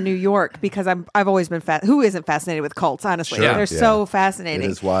in New York because I've always been who isn't fascinated with cults, honestly. Sure. They're so fascinating.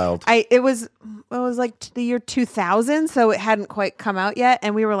 It is wild. It was like the year 2000, so it hadn't quite come out yet,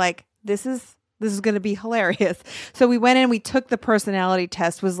 and we were like, this is going to be hilarious. So we went in, we took the personality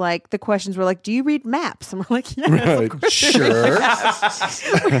test. Was like, the questions were like, do you read maps? And we're like, yes, of course. Sure.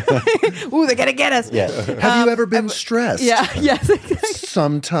 Ooh, they're gonna get us. Yeah. Have you ever been stressed? Yeah. Yes.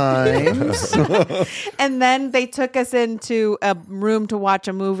 Sometimes. And then they took us into a room to watch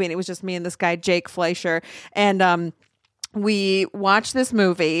a movie, and it was just me and this guy, Jake Fleischer. And we watched this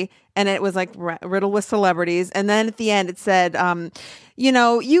movie, and it was like riddled with celebrities. And then at the end, it said, you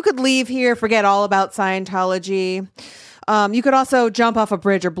know, you could leave here, forget all about Scientology. You could also jump off a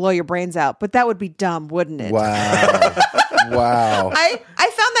bridge or blow your brains out, but that would be dumb, wouldn't it? Wow. Wow. I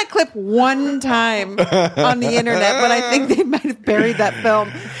found that clip one time on the internet, but I think they might have buried that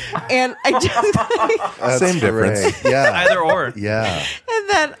film. And I just That's Same difference. great. Yeah. Either or. Yeah. and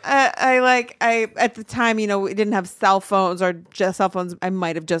then I at the time, we didn't have cell phones or just cell phones. I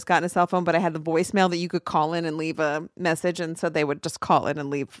might have just gotten a cell phone, but I had the voicemail that you could call in and leave a message, and so they would just call in and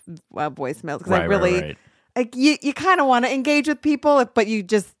leave voicemails because I really. Right. Like you kind of want to engage with people, but you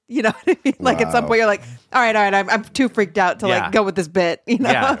just, you know what I mean? Like at some point you're like, all right, I'm too freaked out to Yeah. like go with this bit, you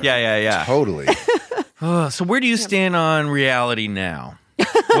know? Yeah. Totally. So where do you stand on reality now?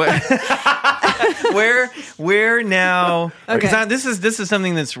 where now? Because Okay. this is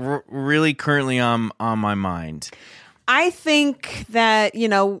something that's really currently on my mind. I think that,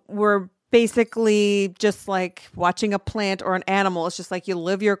 we're basically just like watching a plant or an animal. It's just like you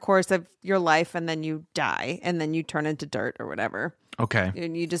live your course of your life and then you die and then you turn into dirt or whatever. Okay.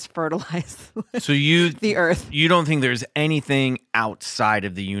 And you just fertilize So you the earth. You don't think there's anything outside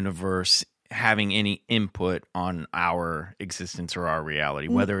of the universe having any input on our existence or our reality,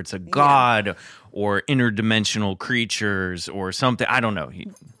 whether it's a god or interdimensional creatures or something. I don't know.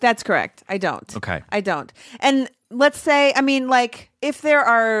 That's correct. I don't. Okay. I don't. And let's say, if there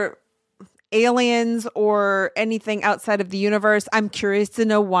are aliens or anything outside of the universe, I'm curious to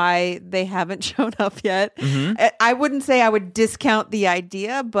know why they haven't shown up yet. I wouldn't say I would discount the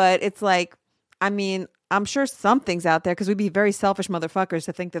idea, but it's like, I'm sure something's out there because we'd be very selfish motherfuckers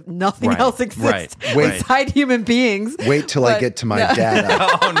to think that nothing else exists Wait. beside human beings. Wait till I get to my data.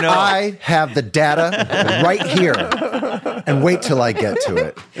 Oh no. I have the data right here. And wait till I get to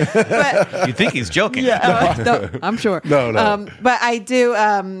it. But, You think he's joking? no, I'm sure. No. But I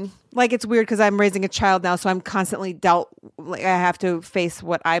do. It's weird because I'm raising a child now, so I'm constantly I have to face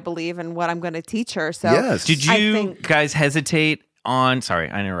what I believe and what I'm going to teach her. So Yes. Did I you think- guys hesitate on? Sorry,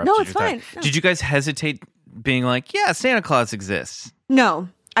 I interrupted. No, it's your thought. fine. No. Did you guys hesitate being like, yeah, Santa Claus exists? No,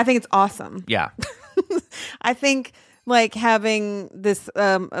 I think it's awesome. Yeah. I think having this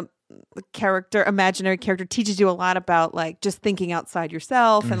imaginary character teaches you a lot about just thinking outside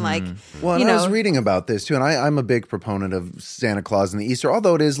yourself and Well, and I was reading about this too, and I'm a big proponent of Santa Claus and the Easter.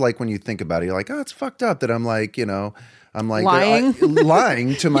 Although it is when you think about it, you're like, oh, it's fucked up that I'm Lying.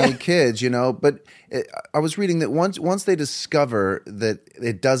 lying to my kids, But I was reading that once they discover that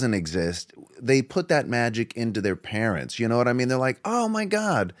it doesn't exist, they put that magic into their parents. You know what I mean? They're like, oh my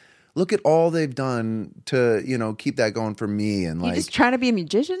God, look at all they've done to keep that going for me. And you just trying to be a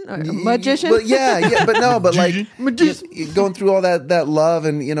magician or a magician. Well, yeah, but no, but going through all that love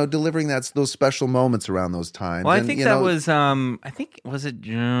and delivering those special moments around those times. Well, I And, think that was was it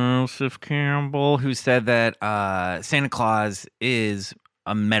Joseph Campbell who said that Santa Claus is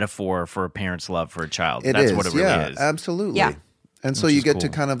a metaphor for a parent's love for a child. That's what it really is. Absolutely. Yeah. And so Which you is get to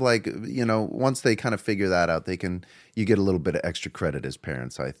cool. kind of once they kind of figure that out, you get a little bit of extra credit as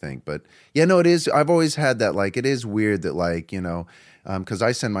parents, I think. But yeah, no, it is. I've always had that, it is weird that because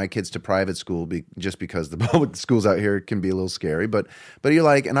I send my kids to private school just because the public schools out here can be a little scary. But you're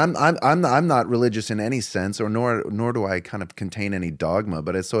like, and I'm not religious in any sense, or nor do I kind of contain any dogma.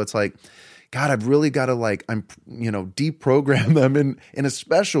 But it's like, God, I've really got to deprogram them in a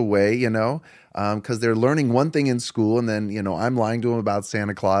special way, because they're learning one thing in school, and then I'm lying to them about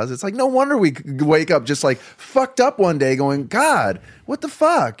Santa Claus. It's like no wonder we wake up just fucked up one day, going, God, what the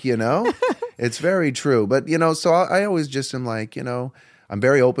fuck, It's very true, but so I always just am I'm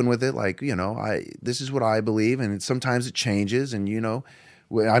very open with it, this is what I believe, and sometimes it changes, and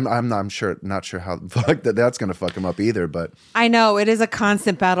I'm not sure how the fuck that's going to fuck him up either, but I know it is a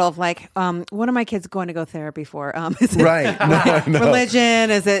constant battle of what are my kids going to go therapy for? Is it right, no, I know.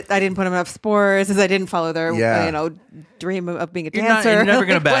 religion? Is it I didn't put them enough sports? Is I didn't follow their dream of being a dancer? You're never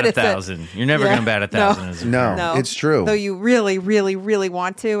going to bat What a is it? thousand. You're never going to bat a thousand. As a No. parent. It's true. Though you really, really, really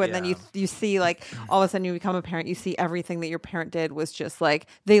want to, and then Yeah. you see all of a sudden you become a parent, you see everything that your parent did was just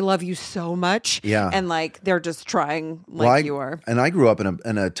they love you so much, Yeah. and they're just trying you are. And I grew up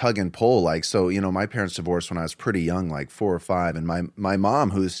in a tug and pull, my parents divorced when I was pretty young, 4 or 5, and my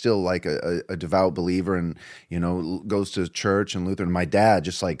mom, who's still a devout believer and goes to church and Lutheran. My dad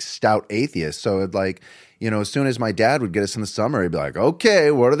just stout atheist, so as soon as my dad would get us in the summer, he'd be like,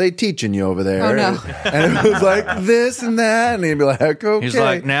 okay, what are they teaching you over there? Oh, no. And it was this and that. And he'd be like, okay. He's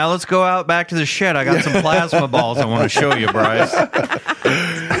like, now let's go out back to the shed. I got some plasma balls I want to show you, Bryce.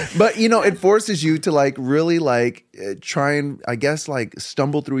 But, it forces you to really try and, I guess,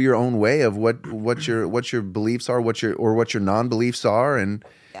 stumble through your own way of what your beliefs are, what your non-beliefs are. And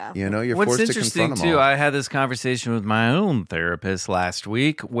Yeah. You know, you're What's forced to interesting confront them too, all. I had this conversation with my own therapist last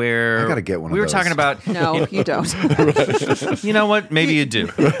week where I gotta get one of we were those. talking about No, you don't. you know what? Maybe you do.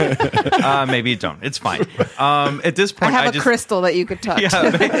 Maybe you don't. It's fine. At this I point, have a crystal that you could touch. Yeah,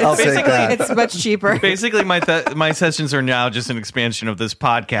 I'll take that. It's much cheaper. basically, my sessions are now just an expansion of this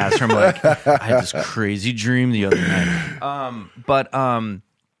podcast. From like, I had this crazy dream the other night.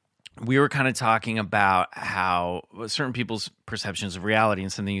 We were kind of talking about how certain people's perceptions of reality,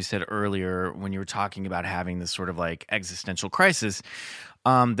 and something you said earlier when you were talking about having this sort of like existential crisis.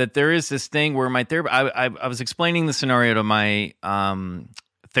 That there is this thing where my therapist, I was explaining the scenario to my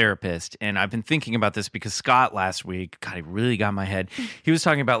therapist, and I've been thinking about this because Scott last week, God, he really got my head. He was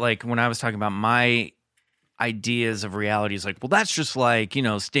talking about like when I was talking about my ideas of reality, is like, well, that's just like, you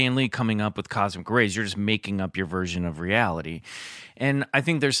know, Stan Lee coming up with cosmic rays. You're just making up your version of reality. And I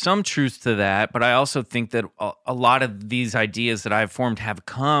think there's some truth to that, but I also think that a lot of these ideas that I've formed have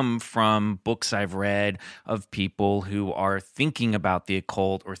come from books I've read of people who are thinking about the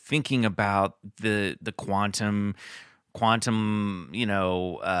occult or thinking about the quantum, you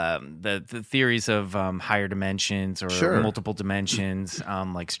know, the theories of higher dimensions or multiple dimensions,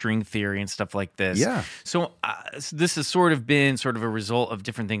 like string theory and stuff like this. Yeah. So this has sort of been sort of a result of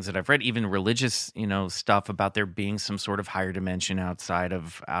different things that I've read, even religious, you know, stuff about there being some sort of higher dimension outside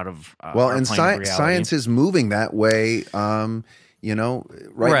of well, our and plane of reality. science is moving that way. You know,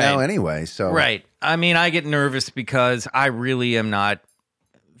 right now anyway. So right. I mean, I get nervous because I really am not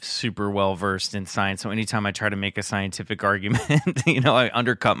super well versed in science. So anytime I try to make a scientific argument, you know, I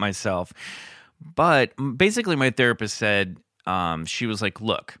undercut myself. But basically, my therapist said, she was like,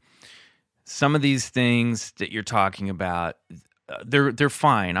 look, some of these things that you're talking about, they're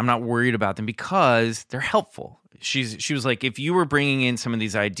fine. I'm not worried about them because they're helpful. She was like, if you were bringing in some of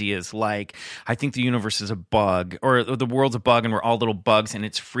these ideas, like, I think the universe is a bug, or the world's a bug, and we're all little bugs, and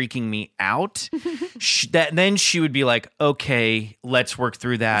it's freaking me out, then she would be like, okay, let's work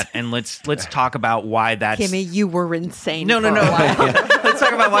through that, and let's talk about why that's. Kimmy, you were insane. No. for a while. Let's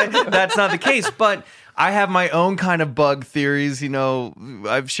talk about why that's not the case, but. I have my own kind of bug theories, you know,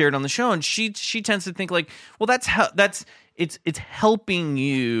 I've shared on the show, and she tends to think like, well, it's helping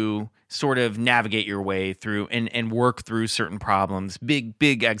you sort of navigate your way through and work through certain problems,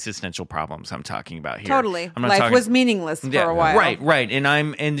 big existential problems I'm talking about here. Totally. Life was meaningless for a while. Right.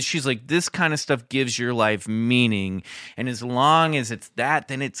 And she's like, this kind of stuff gives your life meaning. And as long as it's that,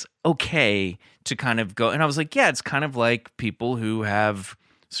 then it's okay to kind of go. And I was like, yeah, it's kind of like people who have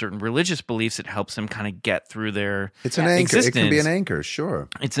certain religious beliefs. It helps them kind of get through their it's an anchor. existence. It can be an anchor, sure.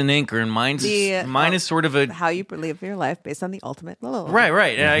 It's an anchor, and mine is sort of a how you live your life based on the ultimate.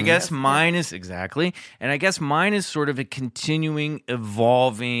 Right. And I guess mine is exactly, and I guess mine is sort of a continuing,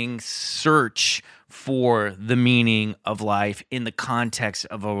 evolving search for the meaning of life in the context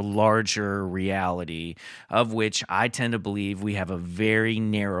of a larger reality, of which I tend to believe we have a very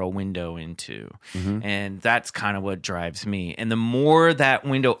narrow window into. And that's kind of what drives me. And the more that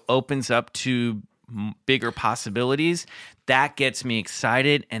window opens up to bigger possibilities, that gets me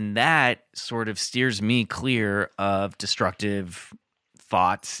excited, and that sort of steers me clear of destructive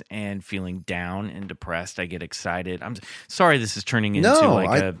thoughts and feeling down and depressed. I get excited. I'm sorry this is turning into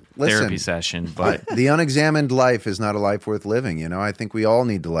a therapy session, but the unexamined life is not a life worth living. You know, I think we all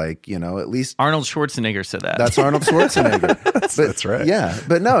need to, like, you know, at least Arnold Schwarzenegger said that. That's Arnold Schwarzenegger. That's right. Yeah,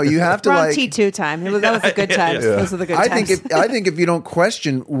 but no, you have to We're on like T2 time. That was a good time. Yeah. Those are the good times. I think if you don't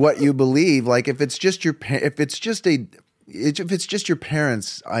question what you believe, like if it's just your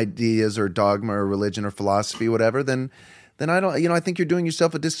parents' ideas or dogma or religion or philosophy, whatever, then I don't, you know, I think you're doing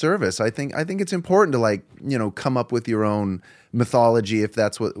yourself a disservice. I think it's important to, like, you know, come up with your own mythology, if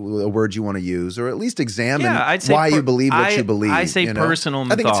that's what a word you want to use, or at least examine why you believe what you believe. I say, you know? personal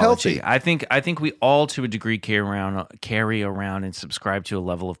mythology. I think it's healthy. I think we all, to a degree, carry around and subscribe to a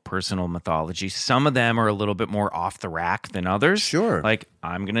level of personal mythology. Some of them are a little bit more off the rack than others. Sure. Like,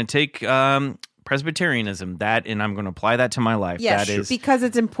 I'm going to take Presbyterianism, and I'm going to apply that to my life. Yes, that is because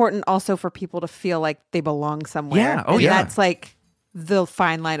it's important also for people to feel like they belong somewhere. Yeah. Oh, and yeah. That's like the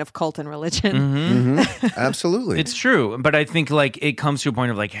fine line of cult and religion. Absolutely. It's true, but I think like it comes to a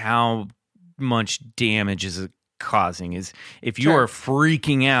point of like how much damage is it causing is if you are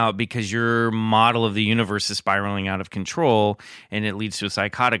freaking out because your model of the universe is spiraling out of control and it leads to a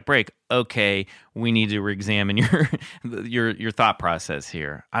psychotic break. Okay, we need to re-examine your thought process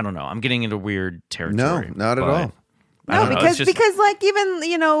here. I don't know. I'm getting into weird territory. No, not at all. No, because like even,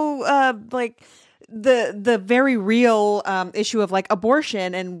 you know, like the very real issue of like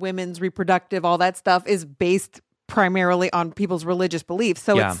abortion and women's reproductive, all that stuff is based primarily on people's religious beliefs.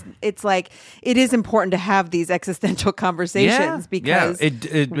 So Yeah. it's like it is important to have these existential conversations because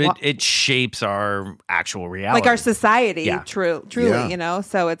it shapes our actual reality. like our society, Yeah. truly, Yeah. you know.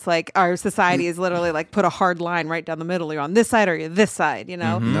 So it's like our society is literally like put a hard line right down the middle. You're on this side or you're this side, you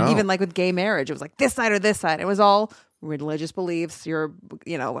know. No. Even like with gay marriage, it was like this side or this side. It was all religious beliefs, your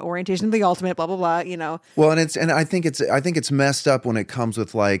orientation to the ultimate, blah blah blah. You know. Well, and I think it's messed up when it comes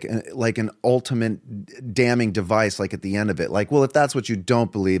with like an ultimate damning device, like at the end of it. Like, well, if that's what you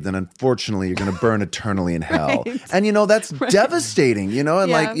don't believe, then unfortunately you're going to burn eternally in hell. Right. And that's devastating. And Yeah.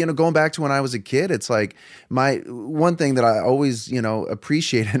 like going back to when I was a kid, it's like my one thing that I always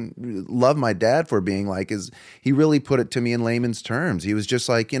appreciate and love my dad for being like is he really put it to me in layman's terms. He was just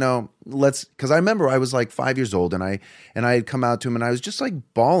like because I remember I was like 5 years old and I had come out to him and I was just like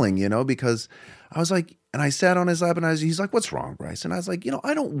bawling, because I was like, and I sat on his lap and he's like, "What's wrong, Bryce?" And I was like,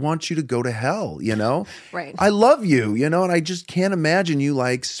 I don't want you to go to hell, Right. I love you, and I just can't imagine you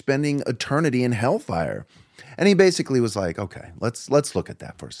like spending eternity in hellfire. And he basically was like, "Okay, let's look at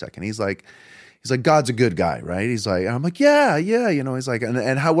that for a second." He's like, "God's a good guy, right?" He's like, I'm like, yeah, he's like,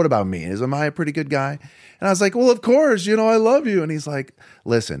 and what about me? Am I a pretty good guy? And I was like, "Well, of course, I love you." And he's like,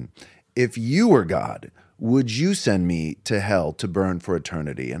 "Listen, if you were God, would you send me to hell to burn for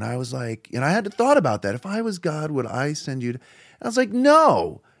eternity?" And I was like, and I had to thought about that. If I was God, would I send you? And I was like,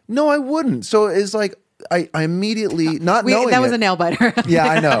 no, I wouldn't. So it's like, I immediately, not knowing that was it- a nail biter. Yeah,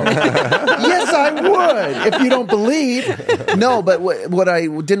 I know. Yes, I would, if you don't believe. No, but what I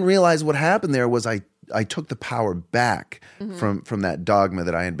didn't realize what happened there was I took the power back from that dogma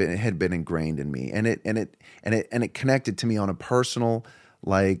that had been ingrained in me, and it connected to me on a personal,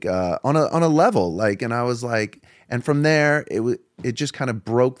 like on a level, like, and I was like, and from there it just kind of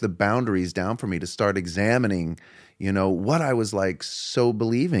broke the boundaries down for me to start examining, what I was like so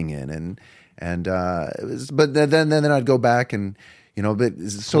believing in, and but then I'd go back and but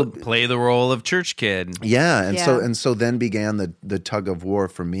so play the role of church kid. yeah, and Yeah. so then began the tug of war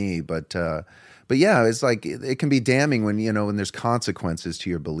for me, but yeah, it's like it can be damning when when there's consequences to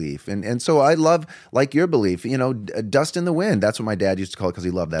your belief, and so I love like your belief, dust in the wind. That's what my dad used to call it because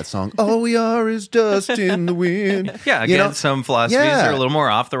he loved that song. All we are is dust in the wind. Yeah, again, some philosophies Yeah. are a little more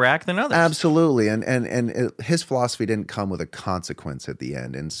off the rack than others. Absolutely, and his philosophy didn't come with a consequence at the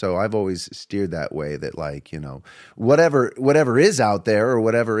end, and so I've always steered that way. That like whatever is out there or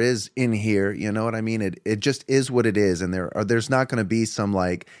whatever is in here, you know what I mean? It just is what it is, and there's not going to be some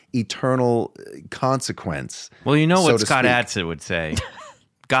like eternal consequence. Well, you know so what to Scott speak. Adsit would say.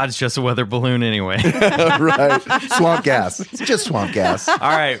 God's just a weather balloon anyway. Right? Swamp gas. It's just swamp gas. All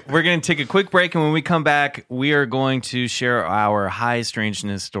right, we're going to take a quick break, and when we come back, we are going to share our high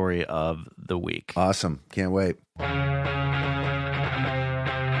strangeness story of the week. Awesome. Can't wait.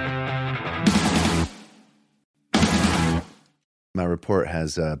 My report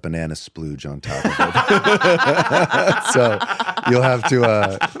has banana splooge on top of it, so you'll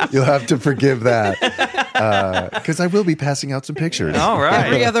have to forgive that because I will be passing out some pictures. All right.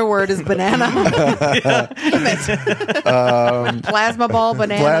 Every other word is banana. Plasma ball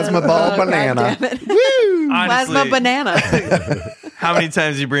banana. Plasma ball Oh, God banana. damn it. Honestly, Plasma banana. how many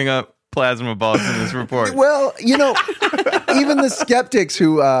times do you bring up plasma balls in this report? Well, even the skeptics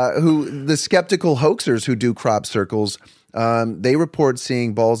who the skeptical hoaxers who do crop circles, they report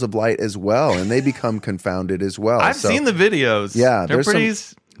seeing balls of light as well, and they become confounded as well. I've seen the videos. Yeah, they're pretty.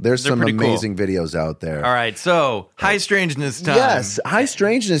 there's they're some pretty cool. amazing videos out there. All right, so high strangeness time. Yes, high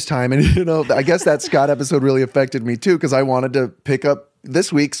strangeness time, and I guess that Scott episode really affected me too because I wanted to pick up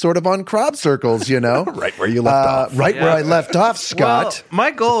this week sort of on crop circles, Right where you left off. right where I left off, Scott. Well, my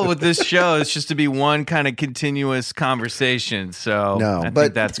goal with this show is just to be one kind of continuous conversation. So I but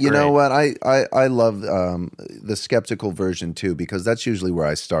think that's you great. know what? I love the skeptical version too because that's usually where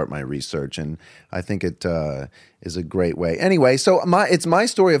I start my research, and I think it is a great way. Anyway, so my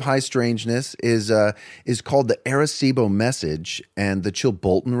story of high strangeness is called the Arecibo message and the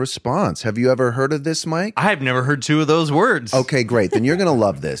Chilbolton response. Have you ever heard of this, Mike? I've never heard two of those words. Okay, great. Then you're going to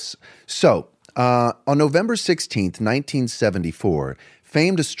love this. So, on November 16th, 1974,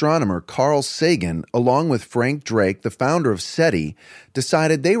 famed astronomer Carl Sagan, along with Frank Drake, the founder of SETI,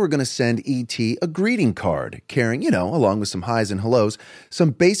 decided they were going to send ET a greeting card, carrying, along with some highs and hellos,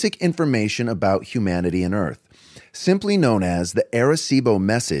 some basic information about humanity and Earth. Simply known as the Arecibo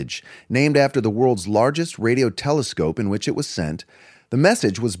message, named after the world's largest radio telescope in which it was sent, The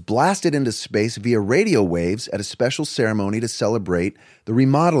message was blasted into space via radio waves at a special ceremony to celebrate the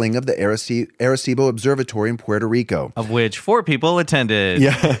remodeling of the Arecibo Observatory in Puerto Rico. Of which 4 people attended.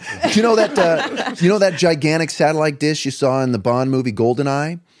 Yeah. Do you know that gigantic satellite dish you saw in the Bond movie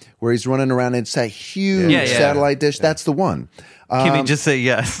GoldenEye, where he's running around and it's that huge satellite dish? That's the one. Kimmy, just say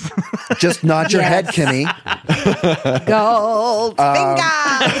yes. Just nod your head, Kimmy. Gold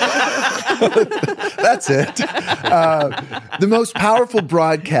That's it. The most powerful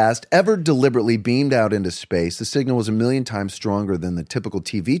broadcast ever deliberately beamed out into space. The signal was 1,000,000 times stronger than the typical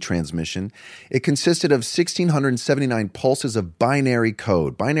TV transmission. It consisted of 1,679 pulses of binary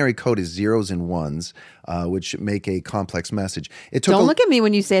code. Binary code is zeros and ones, which make a complex message. Don't look at me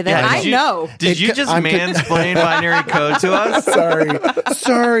when you say that. Yeah, I know. Did you just mansplain binary code to us?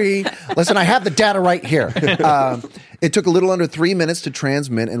 Sorry. Listen, I have the data right here. It took a little under 3 minutes to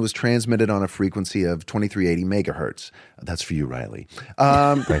transmit and was transmitted on a frequency of 2380 megahertz. That's for you, Riley.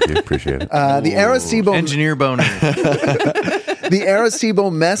 Thank you. Appreciate it. The Arecibo Engineer boner. The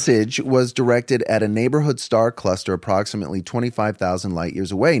Arecibo message was directed at a neighborhood star cluster approximately 25,000 light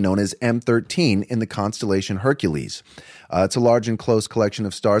years away, known as M13 in the constellation Hercules. It's a large and close collection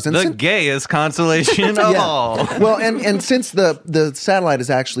of stars. And The gayest constellation of all. Well, and since the satellite is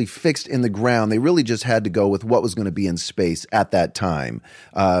actually fixed in the ground, they really just had to go with what was going to be in space at that time.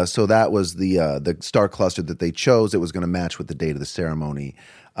 So that was the star cluster that they chose. It was going to match with the date of the ceremony.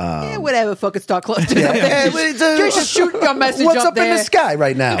 Whatever, fucking star cluster. Just shoot your message What's up there. in the sky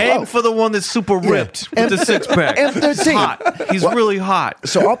right now? Aim for the one that's super ripped with the six-pack. M13. He's hot. He's really hot.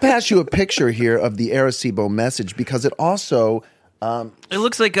 So I'll pass you a picture here of the Arecibo message because it also... It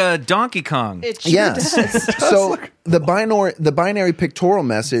looks like a Donkey Kong. It sure Yes. does. So the binary pictorial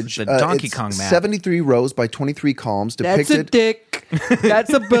message, The Donkey it's Kong map. 73 rows by 23 columns That's depicted. a dick.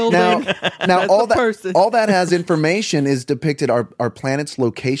 That's a building. Now all a person. that has information is depicted our planet's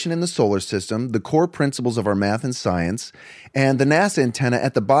location in the solar system, the core principles of our math and science, and the NASA antenna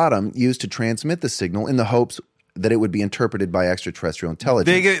at the bottom used to transmit the signal in the hopes that it would be interpreted by extraterrestrial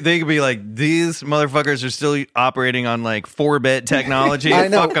intelligence. They could be like, these motherfuckers are still operating on like 4-bit technology. I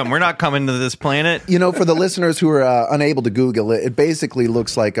know. Fuck them. We're not coming to this planet. You know, for the listeners who are unable to Google it, it basically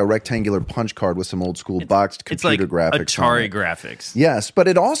looks like a rectangular punch card with some old school boxed It's like computer graphics. on Atari it. graphics. Yes, but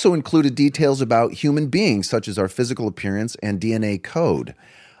it also included details about human beings, such as our physical appearance and DNA code.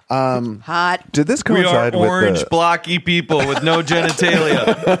 Hot. Did this We are coincide with orange, blocky people with no genitalia.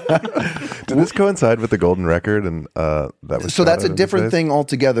 Did this coincide with the golden record? And that was So that's a shot out in different space? thing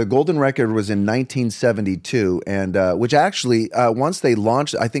altogether. Golden Record was in 1972, and which actually, once they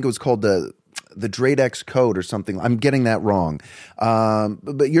launched, I think it was called the Dradex code or something. I'm getting that wrong.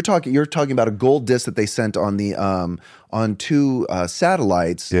 But you're talking about a gold disc that they sent on the on 2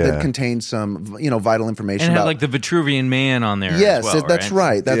 satellites that contained some vital information And it had about like the Vitruvian Man on there. Yes, as well, that's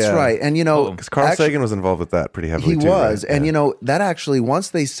right. That's Yeah. right. And Because Carl actually- Sagan was involved with that pretty heavily He too. was, right? and Yeah. that actually once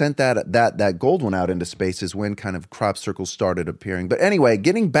they sent that gold one out into space is when kind of crop circles started appearing. But anyway,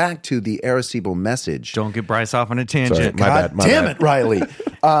 getting back to the Arecibo message. Don't get Bryce off on a tangent. Sorry, my bad. Damn it, Riley.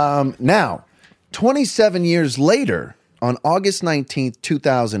 Now, 27 years later, on August 19th,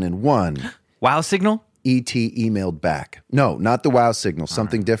 2001, Wow signal? ET emailed back. No, not the wow signal,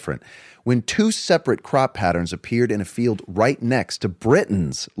 something different. When 2 separate crop patterns appeared in a field right next to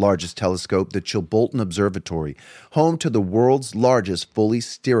Britain's largest telescope, the Chilbolton Observatory, home to the world's largest fully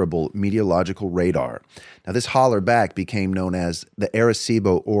steerable meteorological radar. Now, this holler back became known as the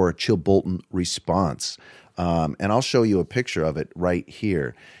Arecibo or Chilbolton response. And I'll show you a picture of it right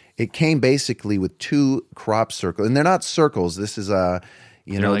here. It came basically with 2 crop circles, and they're not circles. This is a...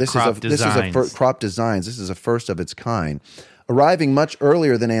 Like crop designs. crop designs. This is a first of its kind. Arriving much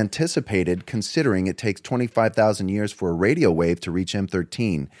earlier than anticipated, considering it takes 25,000 years for a radio wave to reach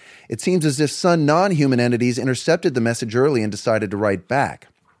M13. It seems as if some non-human entities intercepted the message early and decided to write back.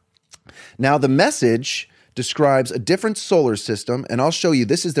 Now, the message describes a different solar system, and I'll show you,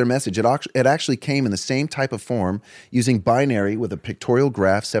 this is their message. It actually came in the same type of form using binary with a pictorial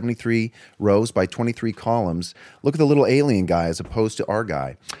graph, 73 rows by 23 columns. Look at the little alien guy as opposed to our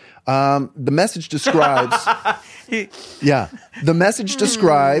guy. The message describes... the message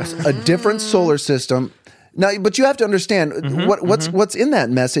describes a different solar system. Now, but you have to understand what's in that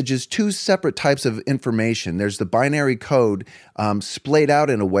message is 2 separate types of information. There's the binary code splayed out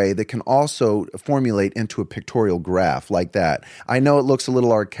in a way that can also formulate into a pictorial graph like that. I know it looks a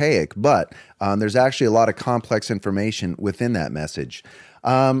little archaic, but there's actually a lot of complex information within that message.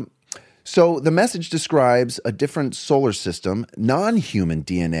 So the message describes a different solar system, non-human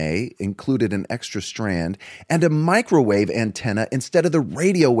DNA, included an extra strand, and a microwave antenna instead of the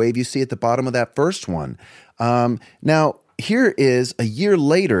radio wave you see at the bottom of that first one. Now, here is a year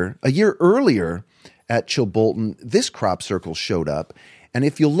earlier at Chilbolton, this crop circle showed up. And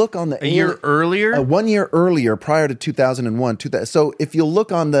if you look on the A year earlier? 1 year earlier, prior to 2001, so if you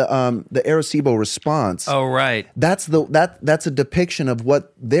look on the Arecibo response, Oh, right. that's a depiction of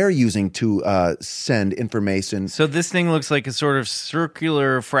what they're using to send information. So this thing looks like a sort of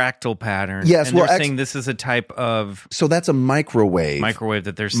circular fractal pattern. Yes, and well, they're saying this is a type of So that's a microwave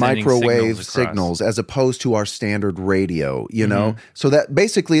that they're sending microwave signals as opposed to our standard radio, you know? So that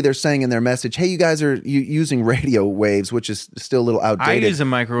basically they're saying in their message, hey, you guys are using radio waves, which is still a little outdated. I use a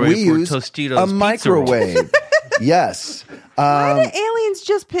microwave We for use Tostitos a pizza roll. microwave. Yes. Why do aliens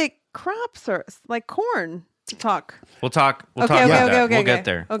just pick crops or like corn to talk? We'll talk Okay, about that. We'll get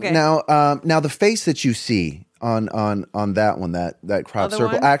there. Okay. Now the face that you see on that one, that crop Other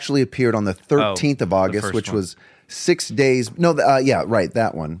circle one? actually appeared on the 13th of August, first which one. was 6 days. No,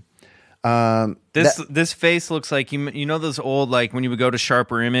 that one. This face looks like you know those old, like when you would go to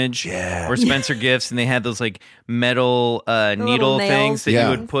Sharper Image or Spencer Gifts, and they had those like metal needle nails. things that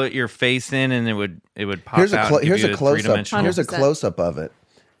Yeah. you would put your face in, and it would pop Here's out. a and give here's you a close up. three-dimensional- Here's a 100%. close up of it.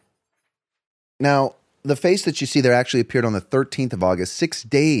 Now, the face that you see there actually appeared on the 13th of August, 6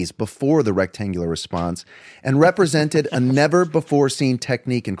 days before the rectangular response, and represented a never before seen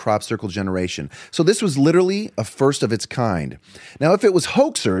technique in crop circle generation. So this was literally a first of its kind. Now, if it was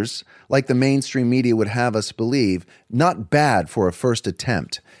hoaxers, like the mainstream media would have us believe, not bad for a first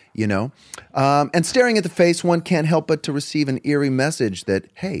attempt, you know? And staring at the face, one can't help but to receive an eerie message that,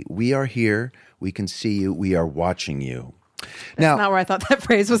 hey, we are here, we can see you, we are watching you. That's not where I thought that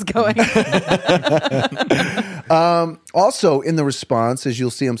phrase was going. Also in the response, as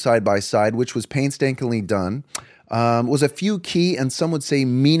you'll see them side by side, which was painstakingly done, was a few key and some would say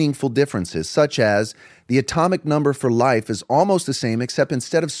meaningful differences, such as the atomic number for life is almost the same, except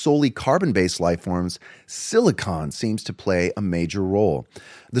instead of solely carbon-based life forms, silicon seems to play a major role.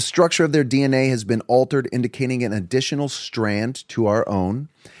 The structure of their DNA has been altered, indicating an additional strand to our own.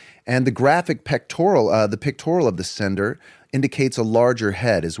 And the graphic pictorial of the sender indicates a larger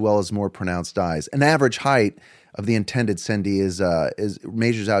head as well as more pronounced eyes. An average height of the intended sendee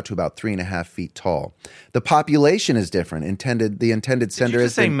measures out to about 3.5 feet tall. The population is different. The intended sender Did you is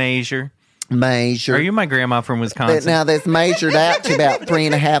just say measure? measure. Are you my grandma from Wisconsin? Now that's measured out to about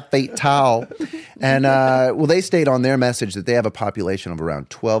 3.5 feet tall. And they state on their message that they have a population of around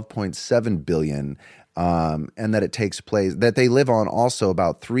 12.7 billion. And that they live on also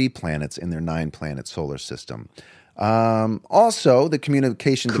about 3 planets in their 9-planet solar system. Also, the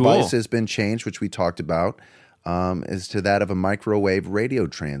communication device has been changed, which we talked about, is to that of a microwave radio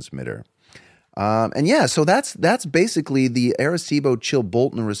transmitter. So that's basically the Arecibo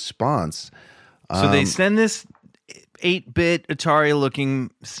Chilbolton response. So they send this 8-bit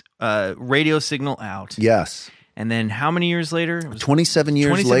Atari-looking radio signal out. Yes. And then how many years later? It was 27 years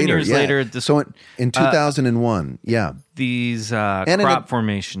 27 later. years yeah. later, this- So in 2001, these in crop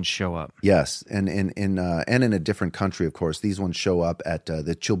formations show up. Yes, and in a different country, of course. These ones show up at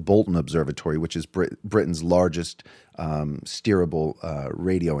the Chilbolton Observatory, which is Britain's largest steerable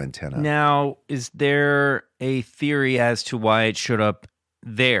radio antenna. Now, is there a theory as to why it showed up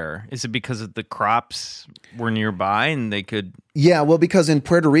there? Is it because of the crops were nearby and they could... Yeah, well, because in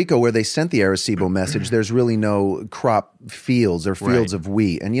Puerto Rico, where they sent the Arecibo message, there's really no crop fields or fields of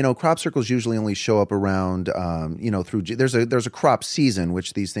wheat. And, crop circles usually only show up around, through... There's a crop season,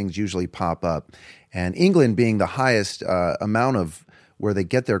 which these things usually pop up. And England being the highest amount of where they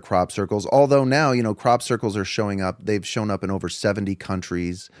get their crop circles, although now, crop circles are showing up. They've shown up in over 70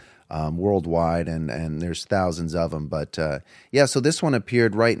 countries worldwide, and there's thousands of them. But, so this one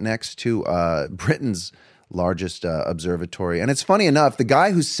appeared right next to Britain's largest observatory. And it's funny enough, the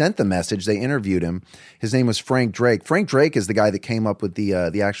guy who sent the message, they interviewed him. His name was Frank Drake. Frank Drake is the guy that came up with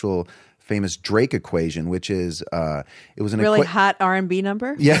the actual famous Drake equation, which is it was an really hot R&B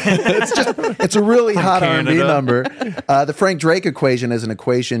number. Yeah, it's a really hot R&B number. The Frank Drake equation is an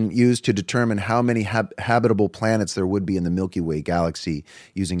equation used to determine how many habitable planets there would be in the Milky Way galaxy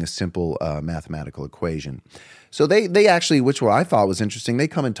using a simple mathematical equation. So they actually, which I thought was interesting, they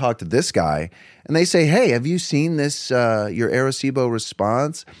come and talk to this guy and they say, hey, have you seen this, your Arecibo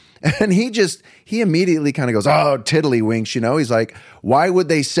response? And he immediately kind of goes, oh, tiddlywinks, He's like, why would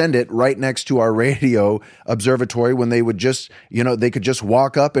they send it right next to our radio observatory when they would just, they could just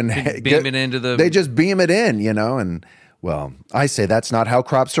walk up and beam it into the... They just beam it in, And, well, I say that's not how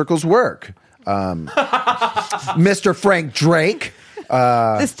crop circles work. Mr. Frank Drake.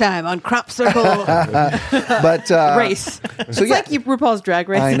 This time on Crop Circle But race. So It's like RuPaul's Drag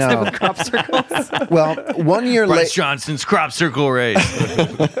Race. I know. Except with crop circles. Well, 1 year Bryce later. Johnson's crop circle race.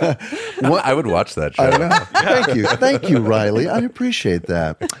 I would watch that show. I know. Thank you, Riley. I appreciate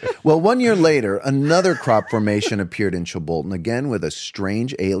that. Well, 1 year later, another crop formation appeared in Chilbolton, again with a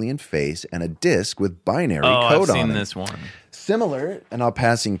strange alien face and a disc with binary code I've on seen it. this one. Similar, and I'll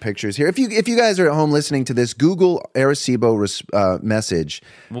passing pictures here. If you guys are at home listening to this, Google Arecibo message,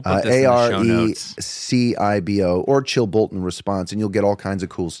 We'll put this in the show notes. ARECIBO or Chilbolton response, and you'll get all kinds of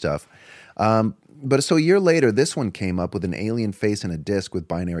cool stuff. But so a year later, this one came up with an alien face and a disc with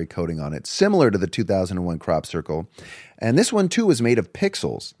binary coding on it, similar to the 2001 crop circle. And this one, too, was made of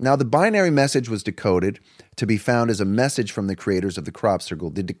pixels. Now, the binary message was decoded to be found as a message from the creators of the crop circle.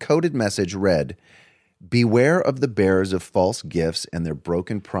 The decoded message read, "Beware of the bearers of false gifts and their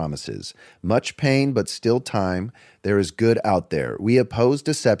broken promises. Much pain, but still time. There is good out there. We oppose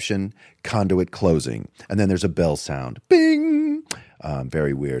deception. Conduit closing." And then there's a bell sound. Bing!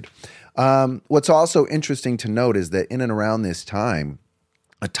 Very weird. What's also interesting to note is that in and around this time,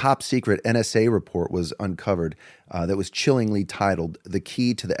 a top secret NSA report was uncovered that was chillingly titled "The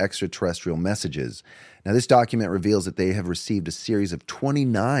Key to the Extraterrestrial Messages." Now, this document reveals that they have received a series of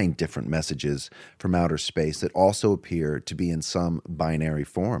 29 different messages from outer space that also appear to be in some binary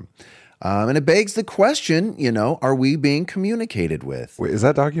form. And it begs the question, are we being communicated with? Wait, is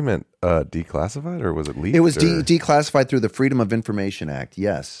that document declassified or was it leaked? It was or- declassified through the Freedom of Information Act,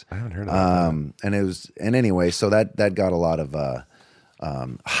 yes. I haven't heard about that. And anyway, so that got a lot of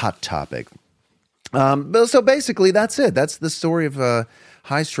hot topic. So basically, that's it. That's the story of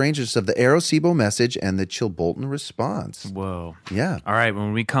High Strangeness of the Arecibo message and the Chilbolton response. Whoa. Yeah. All right,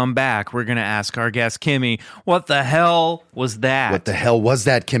 when we come back, we're going to ask our guest, Kimmy, what the hell was that? What the hell was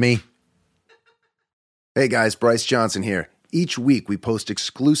that, Kimmy? Hey guys, Bryce Johnson here. Each week we post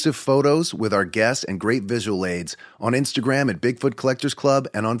exclusive photos with our guests and great visual aids on Instagram at Bigfoot Collectors Club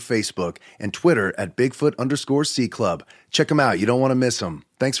and on Facebook and Twitter at Bigfoot_C Club. Check them out. You don't want to miss them.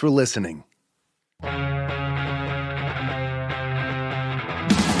 Thanks for listening.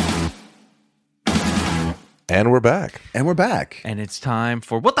 And we're back. And we're back. And it's time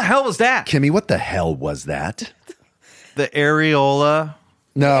for what the hell was that? Kimmy, what the hell was that? The areola.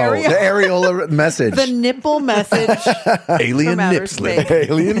 No, the areola message. The nipple message. Alien From outer nip slip. space.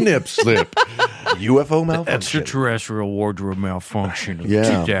 alien nip slip. UFO malfunction. Extraterrestrial wardrobe malfunction of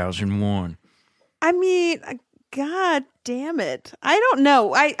Yeah. 2001. I mean, God damn it. I don't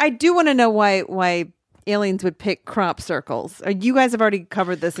know. I do want to know why aliens would pick crop circles. You guys have already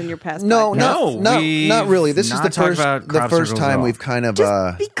covered this in your past. No, No, not really. This is we've the not talked first about crop circles at time all. we've kind of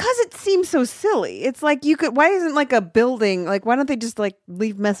Just because it seems so silly. It's like why isn't like a building, like why don't they just like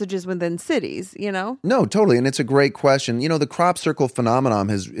leave messages within cities, No, totally, and it's a great question. The crop circle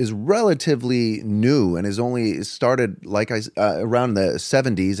phenomenon is relatively new and has only started around the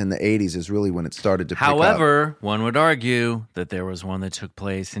 70s and the 80s is really when it started to pick up. However, one would argue that there was one that took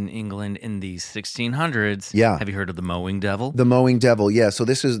place in England in the 1600s. Yeah. Have you heard of the mowing devil? The mowing devil, yeah. So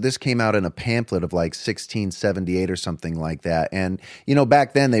this came out in a pamphlet of like 1678 or something like that. And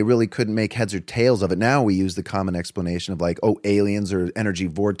back then they really couldn't make heads or tails of it. Now we use the common explanation of like, aliens or energy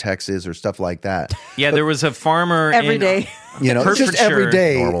vortexes or stuff like that. Yeah, there was a farmer every in, day. It's just every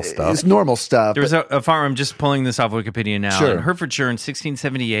day. Normal stuff. It's normal stuff. There was a farmer, I'm just pulling this off Wikipedia now, Sure. in Hertfordshire in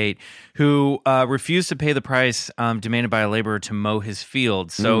 1678 who refused to pay the price demanded by a laborer to mow his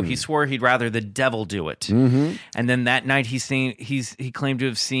field. So he swore he'd rather the devil do it. Mm-hmm. And then that night he claimed to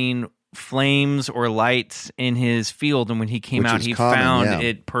have seen flames or lights in his field, and when he came Which out is he common, found yeah.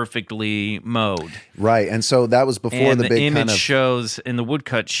 it perfectly mowed. Right. And so that was before And the the big image kind of shows in the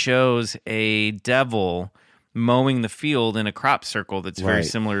woodcut shows a devil mowing the field in a crop circle that's very Right.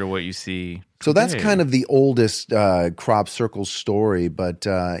 similar to what you see. So that's today. kind of the oldest crop circle story, but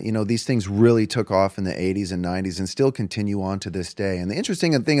these things really took off in the 80s and 90s and still continue on to this day. And the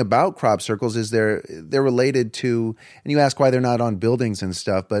interesting thing about crop circles is they're related to, and you ask why they're not on buildings and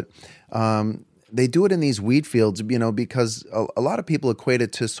stuff, but they do it in these wheat fields, because a lot of people equate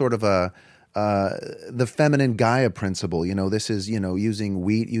it to sort of the feminine Gaia principle. This is, using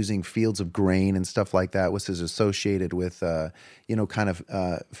wheat, using fields of grain and stuff like that, which is associated with, kind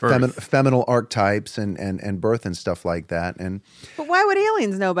of feminine archetypes and birth and stuff like that. And But why would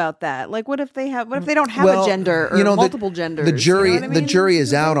aliens know about that? Like, what if they don't have a gender or multiple genders? The jury, You know what I the mean? jury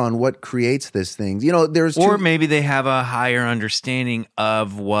is out on what creates this thing. There's Or two, maybe they have a higher understanding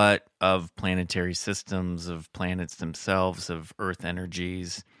of planetary systems, of planets themselves, of Earth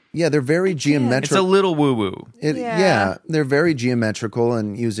energies. they're very It's geometrical. a little woo-woo. They're very geometrical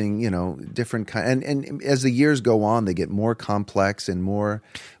and using, different kind. And as the years go on, they get more complex and more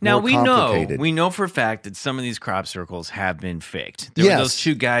complicated. We know for a fact that some of these crop circles have been faked. There were those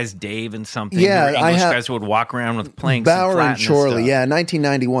two guys, Dave and something. Yeah, who were English guys who would walk around with planks. Bauer and flatten Chorley. stuff. Yeah,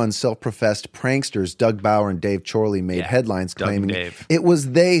 1991, self-professed pranksters Doug Bauer and Dave Chorley made headlines Doug claiming and Dave. it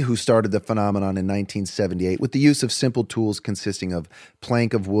was they who started the phenomenon in 1978 with the use of simple tools consisting of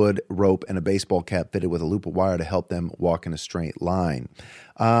plank of wood, rope, and a baseball cap fitted with a loop of wire to help them walk in a straight line.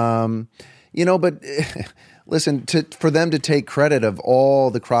 But listen, for them to take credit of all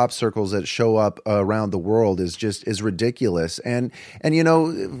the crop circles that show up around the world is ridiculous. And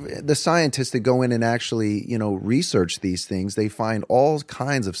the scientists that go in and actually research these things, they find all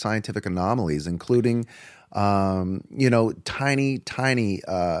kinds of scientific anomalies, including tiny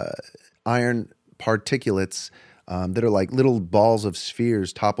iron particulates. That are like little balls of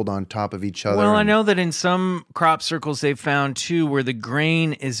spheres toppled on top of each other. Well, I know that in some crop circles they've found too where the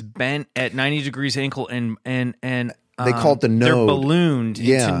grain is bent at 90 degrees angle and they call it the node. They're ballooned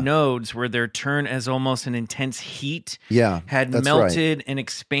into nodes where they're turned as almost an intense heat had melted and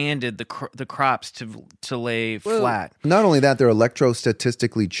expanded the crops to lay flat. Not only that, they're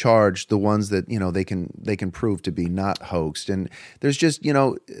electrostatistically charged, the ones that they can prove to be not hoaxed. And there's just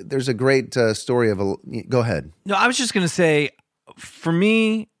there's a great story of go ahead. No, I was just going to say, for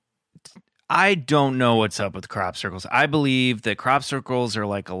me, I don't know what's up with crop circles. I believe that crop circles are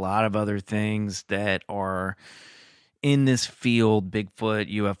like a lot of other things that are in this field,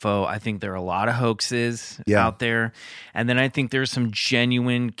 Bigfoot, UFO. I think there are a lot of hoaxes out there. And then I think there's some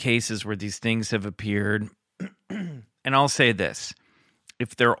genuine cases where these things have appeared. And I'll say this.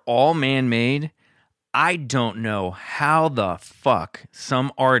 If they're all man-made, I don't know how the fuck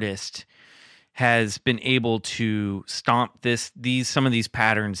some artist has been able to stomp some of these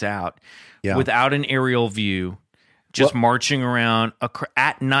patterns out without an aerial view, just marching around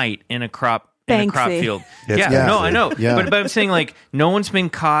at night in a crop field. I know. Yeah. But I'm saying, like, no one's been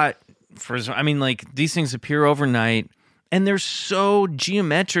caught these things appear overnight and they're so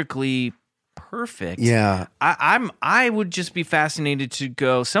geometrically perfect. Yeah. I would just be fascinated to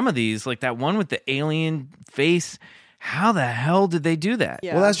go some of these, like that one with the alien face. How the hell did they do that?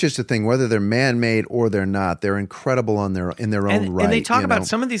 Yeah. Well, that's just the thing. Whether they're man-made or they're not, they're incredible in their own right. And they talk about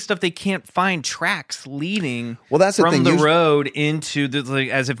some of these stuff. They can't find tracks leading that's the from thing. the road into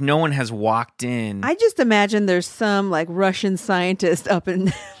as if no one has walked in. I just imagine there's some like Russian scientist up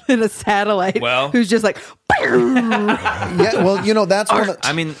in a satellite who's just like. Yeah, well, that's one.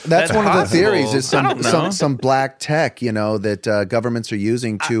 That's one of the theories is some black tech, that governments are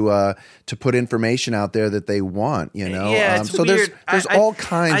using to put information out there that they want. It's so weird. there's all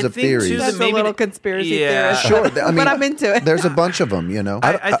kinds of theories. That's a little conspiracy theorist. Sure, but I'm into it. There's a bunch of them.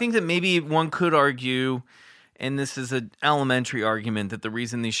 I think that maybe one could argue, and this is an elementary argument, that the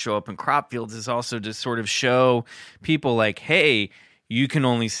reason these show up in crop fields is also to sort of show people like, hey, you can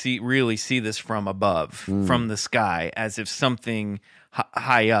only really see this from above, from the sky, as if something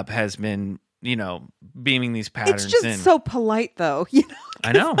high up has been, beaming these patterns in. It's just so polite, though.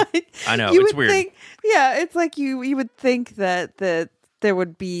 I know. It's weird. It's like you would think that it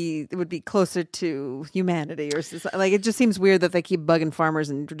would be closer to humanity or like it just seems weird that they keep bugging farmers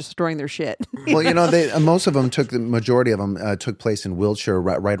and destroying their shit. Well, most of them the majority of them took place in Wiltshire,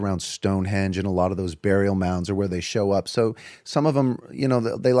 right around Stonehenge, and a lot of those burial mounds are where they show up. So some of them,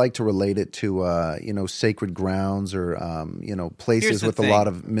 they like to relate it to sacred grounds or places with a lot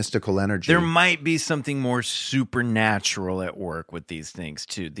of mystical energy. There might be something more supernatural at work with these things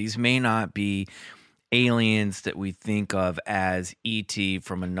too. These may not be aliens that we think of as ET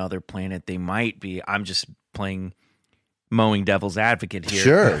from another planet. They might be. I'm just mowing devil's advocate here.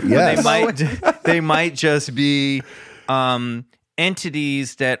 Sure, yes. They might just be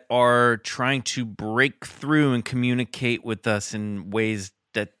entities that are trying to break through and communicate with us in ways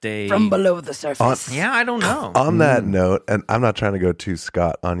that they from below the surface. I don't know. On that note, and I'm not trying to go too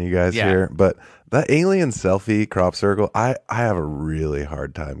Scott on you guys here, but that alien selfie crop circle, I have a really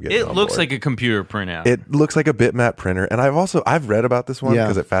hard time getting it. On Looks board. like a computer printout. It looks like a bitmap printer, and I've read about this one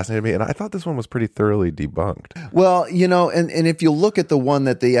because it fascinated me, and I thought this one was pretty thoroughly debunked. Well, and if you look at the one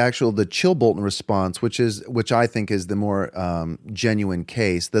that the Chilbolton response, which I think is the more genuine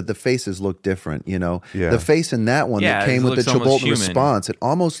case, that the faces look different. The face in that one that came with the Chilbolton response, it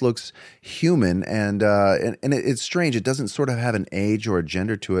almost looks human, and it's strange. It doesn't sort of have an age or a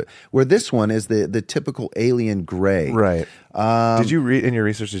gender to it. Where this one is the the typical alien gray. Right. Did you read in your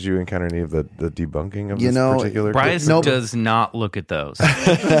research? Did you encounter any of the debunking of this particular? Bryce Nope. does not look at those.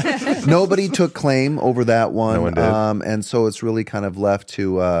 Nobody took claim over that one. No one did. And so it's really kind of left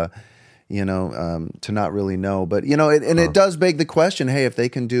to to not really know. But it does beg the question: hey, if they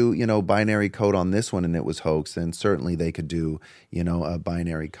can do binary code on this one and it was hoax, then certainly they could do a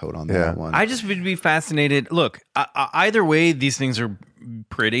binary code on that one. I just would be fascinated. Look, either way, these things are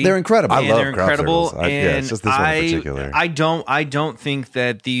pretty. They're incredible. I love they're incredible. crop circles. And it's just this one in particular. I don't think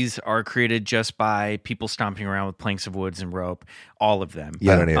that these are created just by people stomping around with planks of woods and rope. All of them. I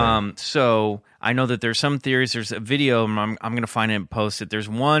don't either. So I know that there's some theories. There's a video. I'm going to find it and post it. There's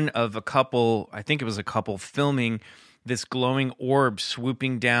one of a couple. I think it was a couple filming this glowing orb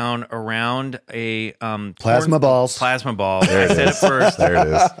swooping down around a Plasma balls. Plasma ball. I said it first. There it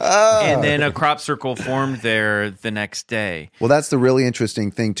is. And then a crop circle formed there the next day. Well, that's the really interesting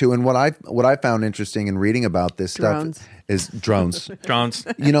thing too. And what I found interesting in reading about this Drones. stuff is drones. Drones.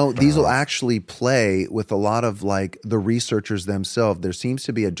 These will actually play with a lot of like the researchers themselves. There seems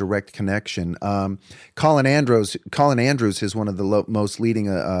to be a direct connection. Colin Andrews is one of the most leading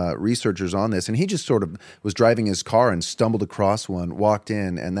researchers on this, and he just sort of was driving his car and stumbled across one, walked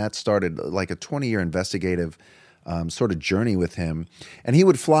in, and that started like a 20-year investigative sort of journey with him. And he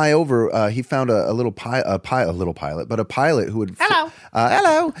would fly over. He found a pilot who would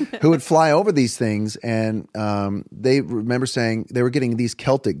who would fly over these things, and they remember saying they were getting these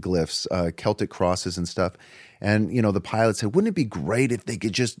Celtic glyphs, Celtic crosses and stuff. And, the pilot said, wouldn't it be great if they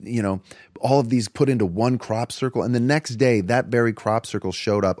could just, all of these put into one crop circle? And the next day, that very crop circle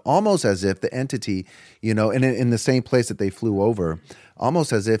showed up almost as if the entity, in the same place that they flew over,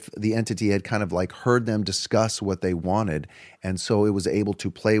 almost as if the entity had kind of like heard them discuss what they wanted. And so it was able to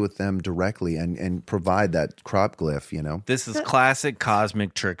play with them directly and provide that crop glyph, This is classic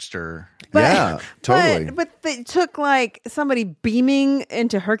cosmic trickster. Yeah, totally. But they took like somebody beaming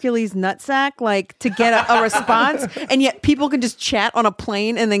into Hercules' nutsack, like to get a response, and yet people can just chat on a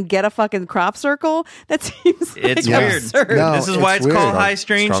plane and then get a fucking crop circle. That seems It's like weird. absurd. No, This is why it's weird. called high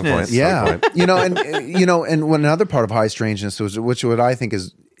Strong point. strangeness. Yeah, and one another part of high strangeness was, which what I think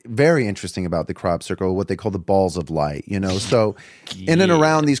is very interesting about the crop circle, what they call the balls of light. So in and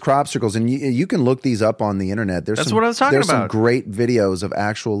around these crop circles, and you can look these up on the internet. That's what I was talking There's some about. great videos of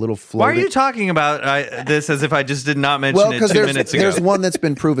actual little floating. Why are you talking about this as if I just did not mention Well, it because 2 minutes ago? there's one that's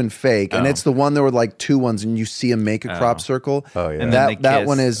been proven fake, and it's the one there were like two ones, and you see them make a crop circle. Oh, yeah. And then they that kiss.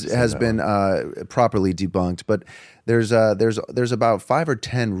 one has been properly debunked, but. There's about 5 or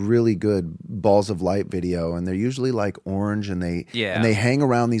 10 really good balls of light video, and they're usually like orange, and they hang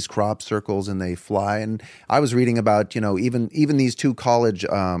around these crop circles and they fly. And I was reading about even these two college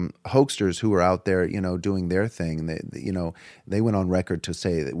hoaxsters who were out there doing their thing. They went on record to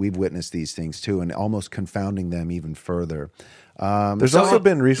say that we've witnessed these things too, and almost confounding them even further. There's also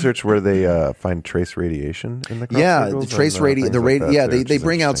been research where they find trace radiation in the crop circles. The trace things like that, yeah, too, they which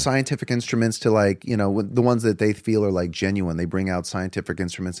bring is out interesting. scientific instruments to like the ones that they feel are like genuine. They bring out scientific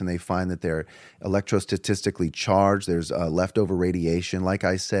instruments and they find that they're electrostatistically charged. There's leftover radiation. Like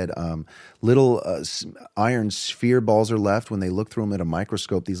I said, little iron sphere balls are left when they look through them at a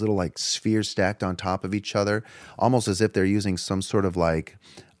microscope. These little like spheres stacked on top of each other, almost as if they're using some sort of like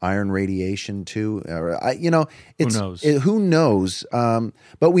iron radiation too. Who knows?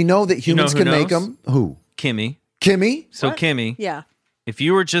 But we know that humans who can make knows? them. Who? Kimmy. Kimmy? So Kimmy, Yeah. if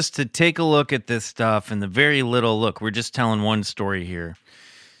you were just to take a look at this stuff and the very little look, we're just telling one story here.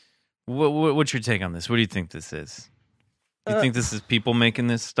 What's your take on this? What do you think this is? Do you think this is people making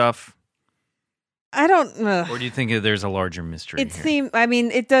this stuff? I don't know. Or do you think there's a larger mystery It here? seems. I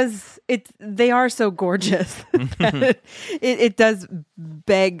mean, it does. They are so gorgeous. That it does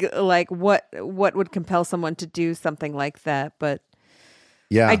beg like what would compel someone to do something like that. But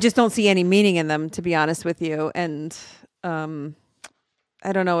Yeah. I just don't see any meaning in them, to be honest with you. And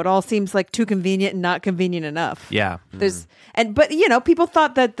I don't know. It all seems like too convenient and not convenient enough. Yeah. But people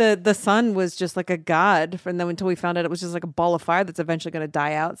thought that the sun was just like a god, and then until we found out it was just like a ball of fire that's eventually going to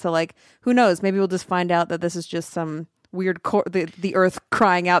die out. So like, who knows? Maybe we'll just find out that this is just some weird the earth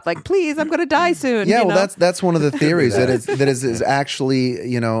crying out like, please, I'm going to die soon. Yeah, you well, know? that's one of the theories that is actually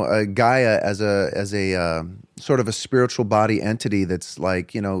Gaia as a sort of a spiritual body entity that's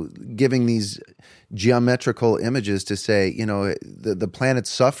like giving these geometrical images to say the planet's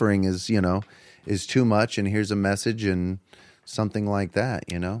suffering is too much, and here's a message and something like that.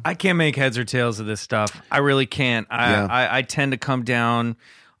 I can't make heads or tails of this stuff. I really can't. I tend to come down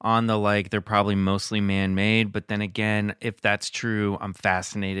on the like they're probably mostly man-made, but then again, if that's true, I'm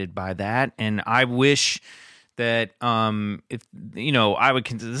fascinated by that, and I wish that if I would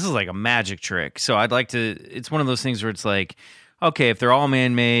consider this is like a magic trick. So I'd like to. It's one of those things where it's like, okay, if they're all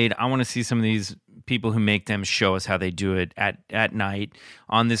man-made, I want to see some of these people who make them show us how they do it at night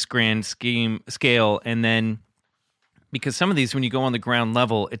on this grand scale, and then because some of these, when you go on the ground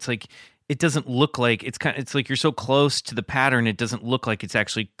level, it's like. It doesn't look like it's like you're so close to the pattern. It doesn't look like it's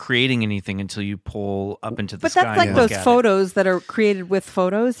actually creating anything until you pull up into the sky. But that's like those photos that are created with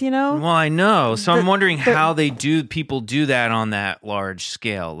photos, Well, I know. So I'm wondering how people do that on that large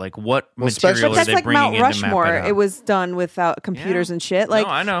scale. Like what material are they like bringing Mount in Rushmore. to map it out? It was done without computers and shit. Like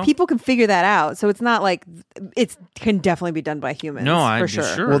I know. People can figure that out. So it's not like it can definitely be done by humans. For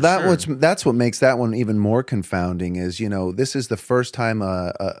sure. Well, that's what makes that one even more confounding. Is this is the first time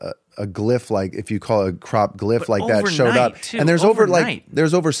a glyph, like if you call it a crop glyph like that, showed up, and there's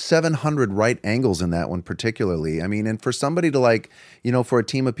over 700 right angles in that one particularly. I mean, and for somebody to for a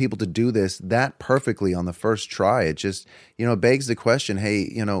team of people to do this that perfectly on the first try, it just begs the question, hey,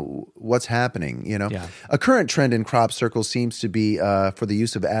 what's happening? A current trend in crop circles seems to be for the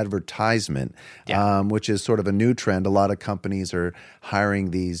use of advertisement, which is sort of a new trend. A lot of companies are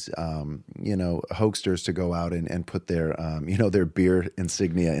hiring these hoaxsters to go out and put their their beer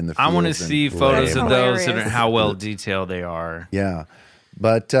insignia in the I want to see photos of those and how well detailed detailed they are. Yeah.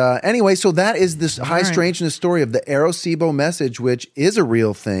 But anyway, so that is this high strangeness story of the Arecibo message, which is a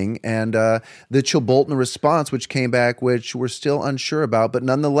real thing, and the Chilbolton response, which came back, which we're still unsure about. But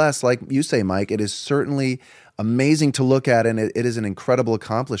nonetheless, like you say, Mike, it is certainly amazing to look at, and it is an incredible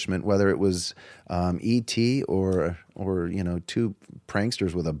accomplishment, whether it was E.T. or two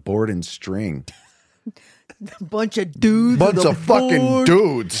pranksters with a board and string. Bunch of dudes. Bunch of fucking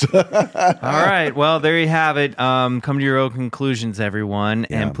dudes. All right. Well, there you have it. Come to your own conclusions, everyone.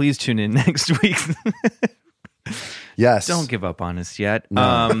 Yeah. And please tune in next week. Yes. Don't give up on us yet.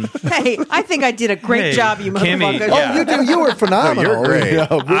 No. Hey, I think I did a great job, you Kimmy, motherfucker. Oh, you do. You were phenomenal. You're great.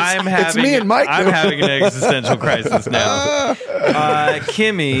 It's me and Mike. I'm having an existential crisis now.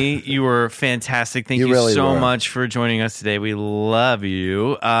 Kimmy, you were fantastic. Thank you really so were. much for joining us today. We love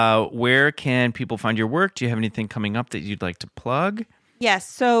you. Where can people find your work? Do you have anything coming up that you'd like to plug? Yes,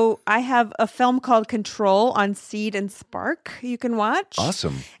 so I have a film called Control on Seed and Spark you can watch.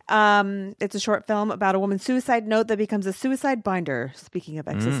 Awesome. It's a short film about a woman's suicide note that becomes a suicide binder, speaking of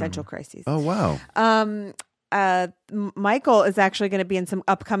existential crises. Oh, wow. Michael is actually going to be in some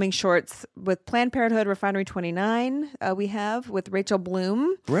upcoming shorts with Planned Parenthood Refinery 29 we have with Rachel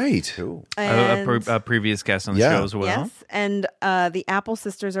Bloom. Great. Cool. A previous guest on the show as well. Yes, and the Apple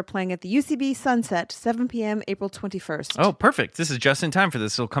Sisters are playing at the UCB Sunset, 7 p.m. April 21st. Oh, perfect. This is just in time for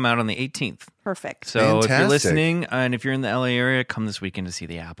this. It'll come out on the 18th. Perfect. So if you're listening and if you're in the LA area, come this weekend to see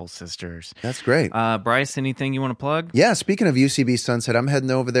the Apple Sisters. That's great. Bryce, anything you want to plug? Yeah, speaking of UCB Sunset, I'm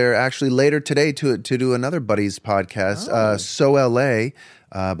heading over there actually later today to do another Buddies podcast, So LA,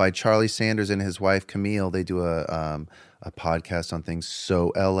 by Charlie Sanders and his wife Camille. They do a podcast on things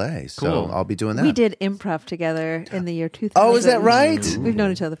So LA. So Cool. I'll be doing that. We did improv together in the year 2000. Oh, is that right? We've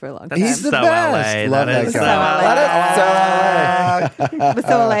known each other for a long time. He's the So best. LA. Love That that is guy. so LA. With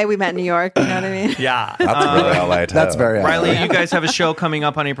So LA, we met in New York. You know what I mean? Yeah. That's really LA too. That's very Riley, LA. you guys have a show coming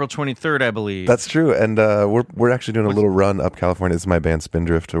up on April 23rd, I believe. That's true, and we're actually doing a little run up California. This is my band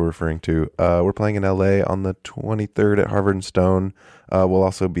Spindrift we're referring to. We're playing in LA on the 23rd at Harvard and Stone. We'll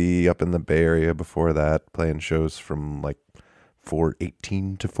also be up in the Bay Area before that, playing shows from like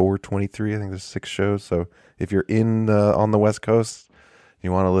 4:18 to 4:23. I think there's 6 shows. So if you're in on the West Coast,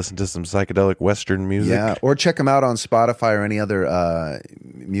 you want to listen to some psychedelic Western music. Yeah, or check them out on Spotify or any other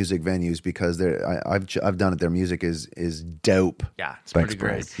music venues because I've done it. Their music is dope. Yeah, it's Thanks, pretty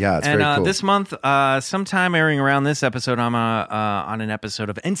great. Bryce. Yeah, it's and very cool. this month, sometime airing around this episode, I'm on an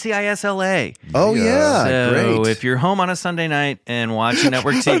episode of NCIS LA. Oh yeah, So great. if you're home on a Sunday night and watching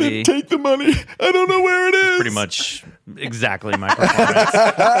network TV, Take the money. I don't know where it is. pretty much exactly my performance.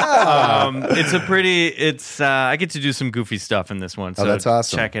 I get to do some goofy stuff in this one. So that's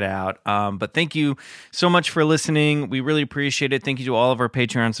awesome. Check it out. But thank you so much for listening. We really appreciate it. Thank you to all of our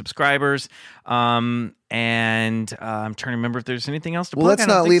Patreon subscribers. And I'm trying to remember if there's anything else to plug. Well, let's I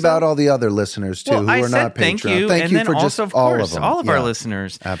don't not think leave so. out all the other listeners too Well, who I are said not Patreon. thank you, Thank and you then for also, just of all course, of them. all of our Yeah.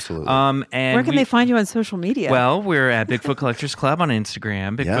 listeners. Absolutely. And Where can they find you on social media? Well, we're at Bigfoot Collectors Club on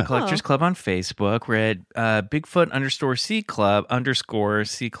Instagram, Bigfoot Yeah. Collectors Club on Facebook. We're at Bigfoot_C Club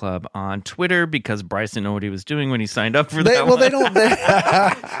on Twitter because Bryce didn't know what he was doing when he signed up for that. They don't.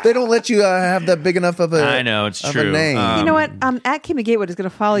 They don't let you have that big enough of a. I know, it's of true. A name. you know what? At Kimmy Gatewood is going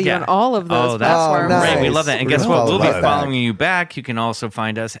to follow you on all of those Oh, that's platforms. nice. great. We love that. And We're guess gonna what? We'll follow be that following back. you back. You can also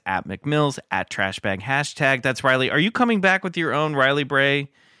find us at McMills, at Trashbag #. That's Riley. Are you coming back with your own Riley Bray?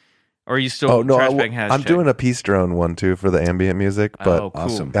 Or are you still Oh no, trash bag hashtag? I'm doing a peace drone one too for the ambient music, but cool.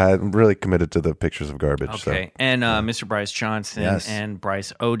 Awesome. I'm really committed to the pictures of garbage. Okay, So. and Mr. Bryce Johnson Yes. and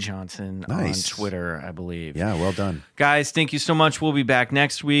Bryce O. Johnson Nice. on Twitter, I believe. Yeah, well done. Guys, thank you so much. We'll be back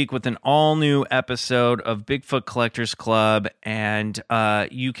next week with an all-new episode of Bigfoot Collectors Club, and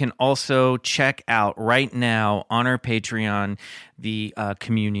you can also check out right now on our Patreon the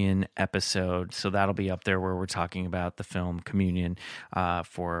Communion episode. So that'll be up there where we're talking about the film Communion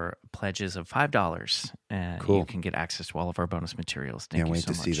for pledges of $5, and Cool. you can get access to all of our bonus materials. Thank Can't you wait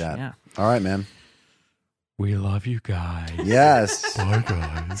so to much. see that. Yeah. All right, man. We love you guys. Yes. Bye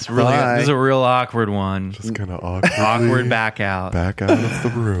guys. It's really Bye. this is a real awkward one. Just kind of awkward. Awkward back out. Back out of the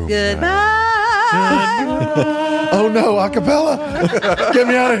room. Oh no, acapella. Get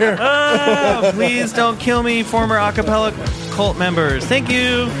me out of here. Oh, please don't kill me, former acapella cult members. Thank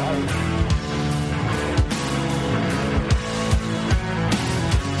you.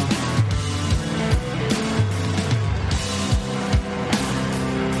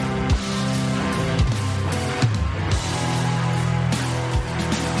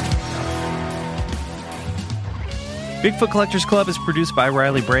 Bigfoot Collectors Club is produced by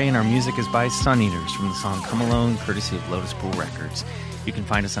Riley Bray, and our music is by Sun Eaters from the song Come Alone, courtesy of Lotus Pool Records. You can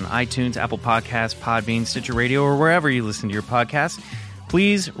find us on iTunes, Apple Podcasts, Podbean, Stitcher Radio, or wherever you listen to your podcasts.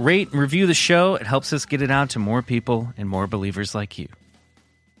 Please rate and review the show. It helps us get it out to more people and more believers like you.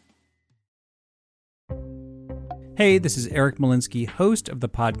 Hey, this is Eric Malinsky, host of the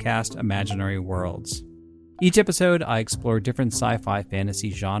podcast Imaginary Worlds. Each episode, I explore different sci-fi fantasy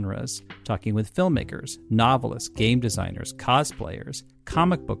genres, talking with filmmakers, novelists, game designers, cosplayers,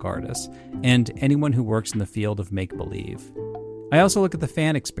 comic book artists, and anyone who works in the field of make-believe. I also look at the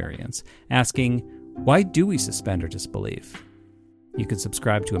fan experience, asking, why do we suspend our disbelief? You can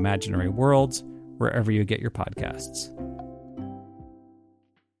subscribe to Imaginary Worlds wherever you get your podcasts.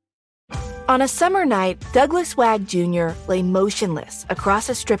 On a summer night, Douglas Wag Jr. lay motionless across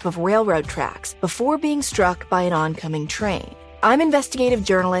a strip of railroad tracks before being struck by an oncoming train. I'm investigative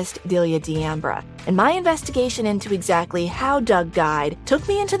journalist Delia D'Ambra, and my investigation into exactly how Doug died took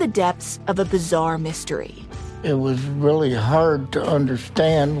me into the depths of a bizarre mystery. It was really hard to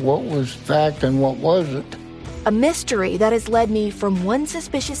understand what was fact and what wasn't. A mystery that has led me from one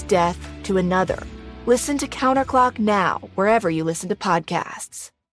suspicious death to another. Listen to Counterclock now, wherever you listen to podcasts.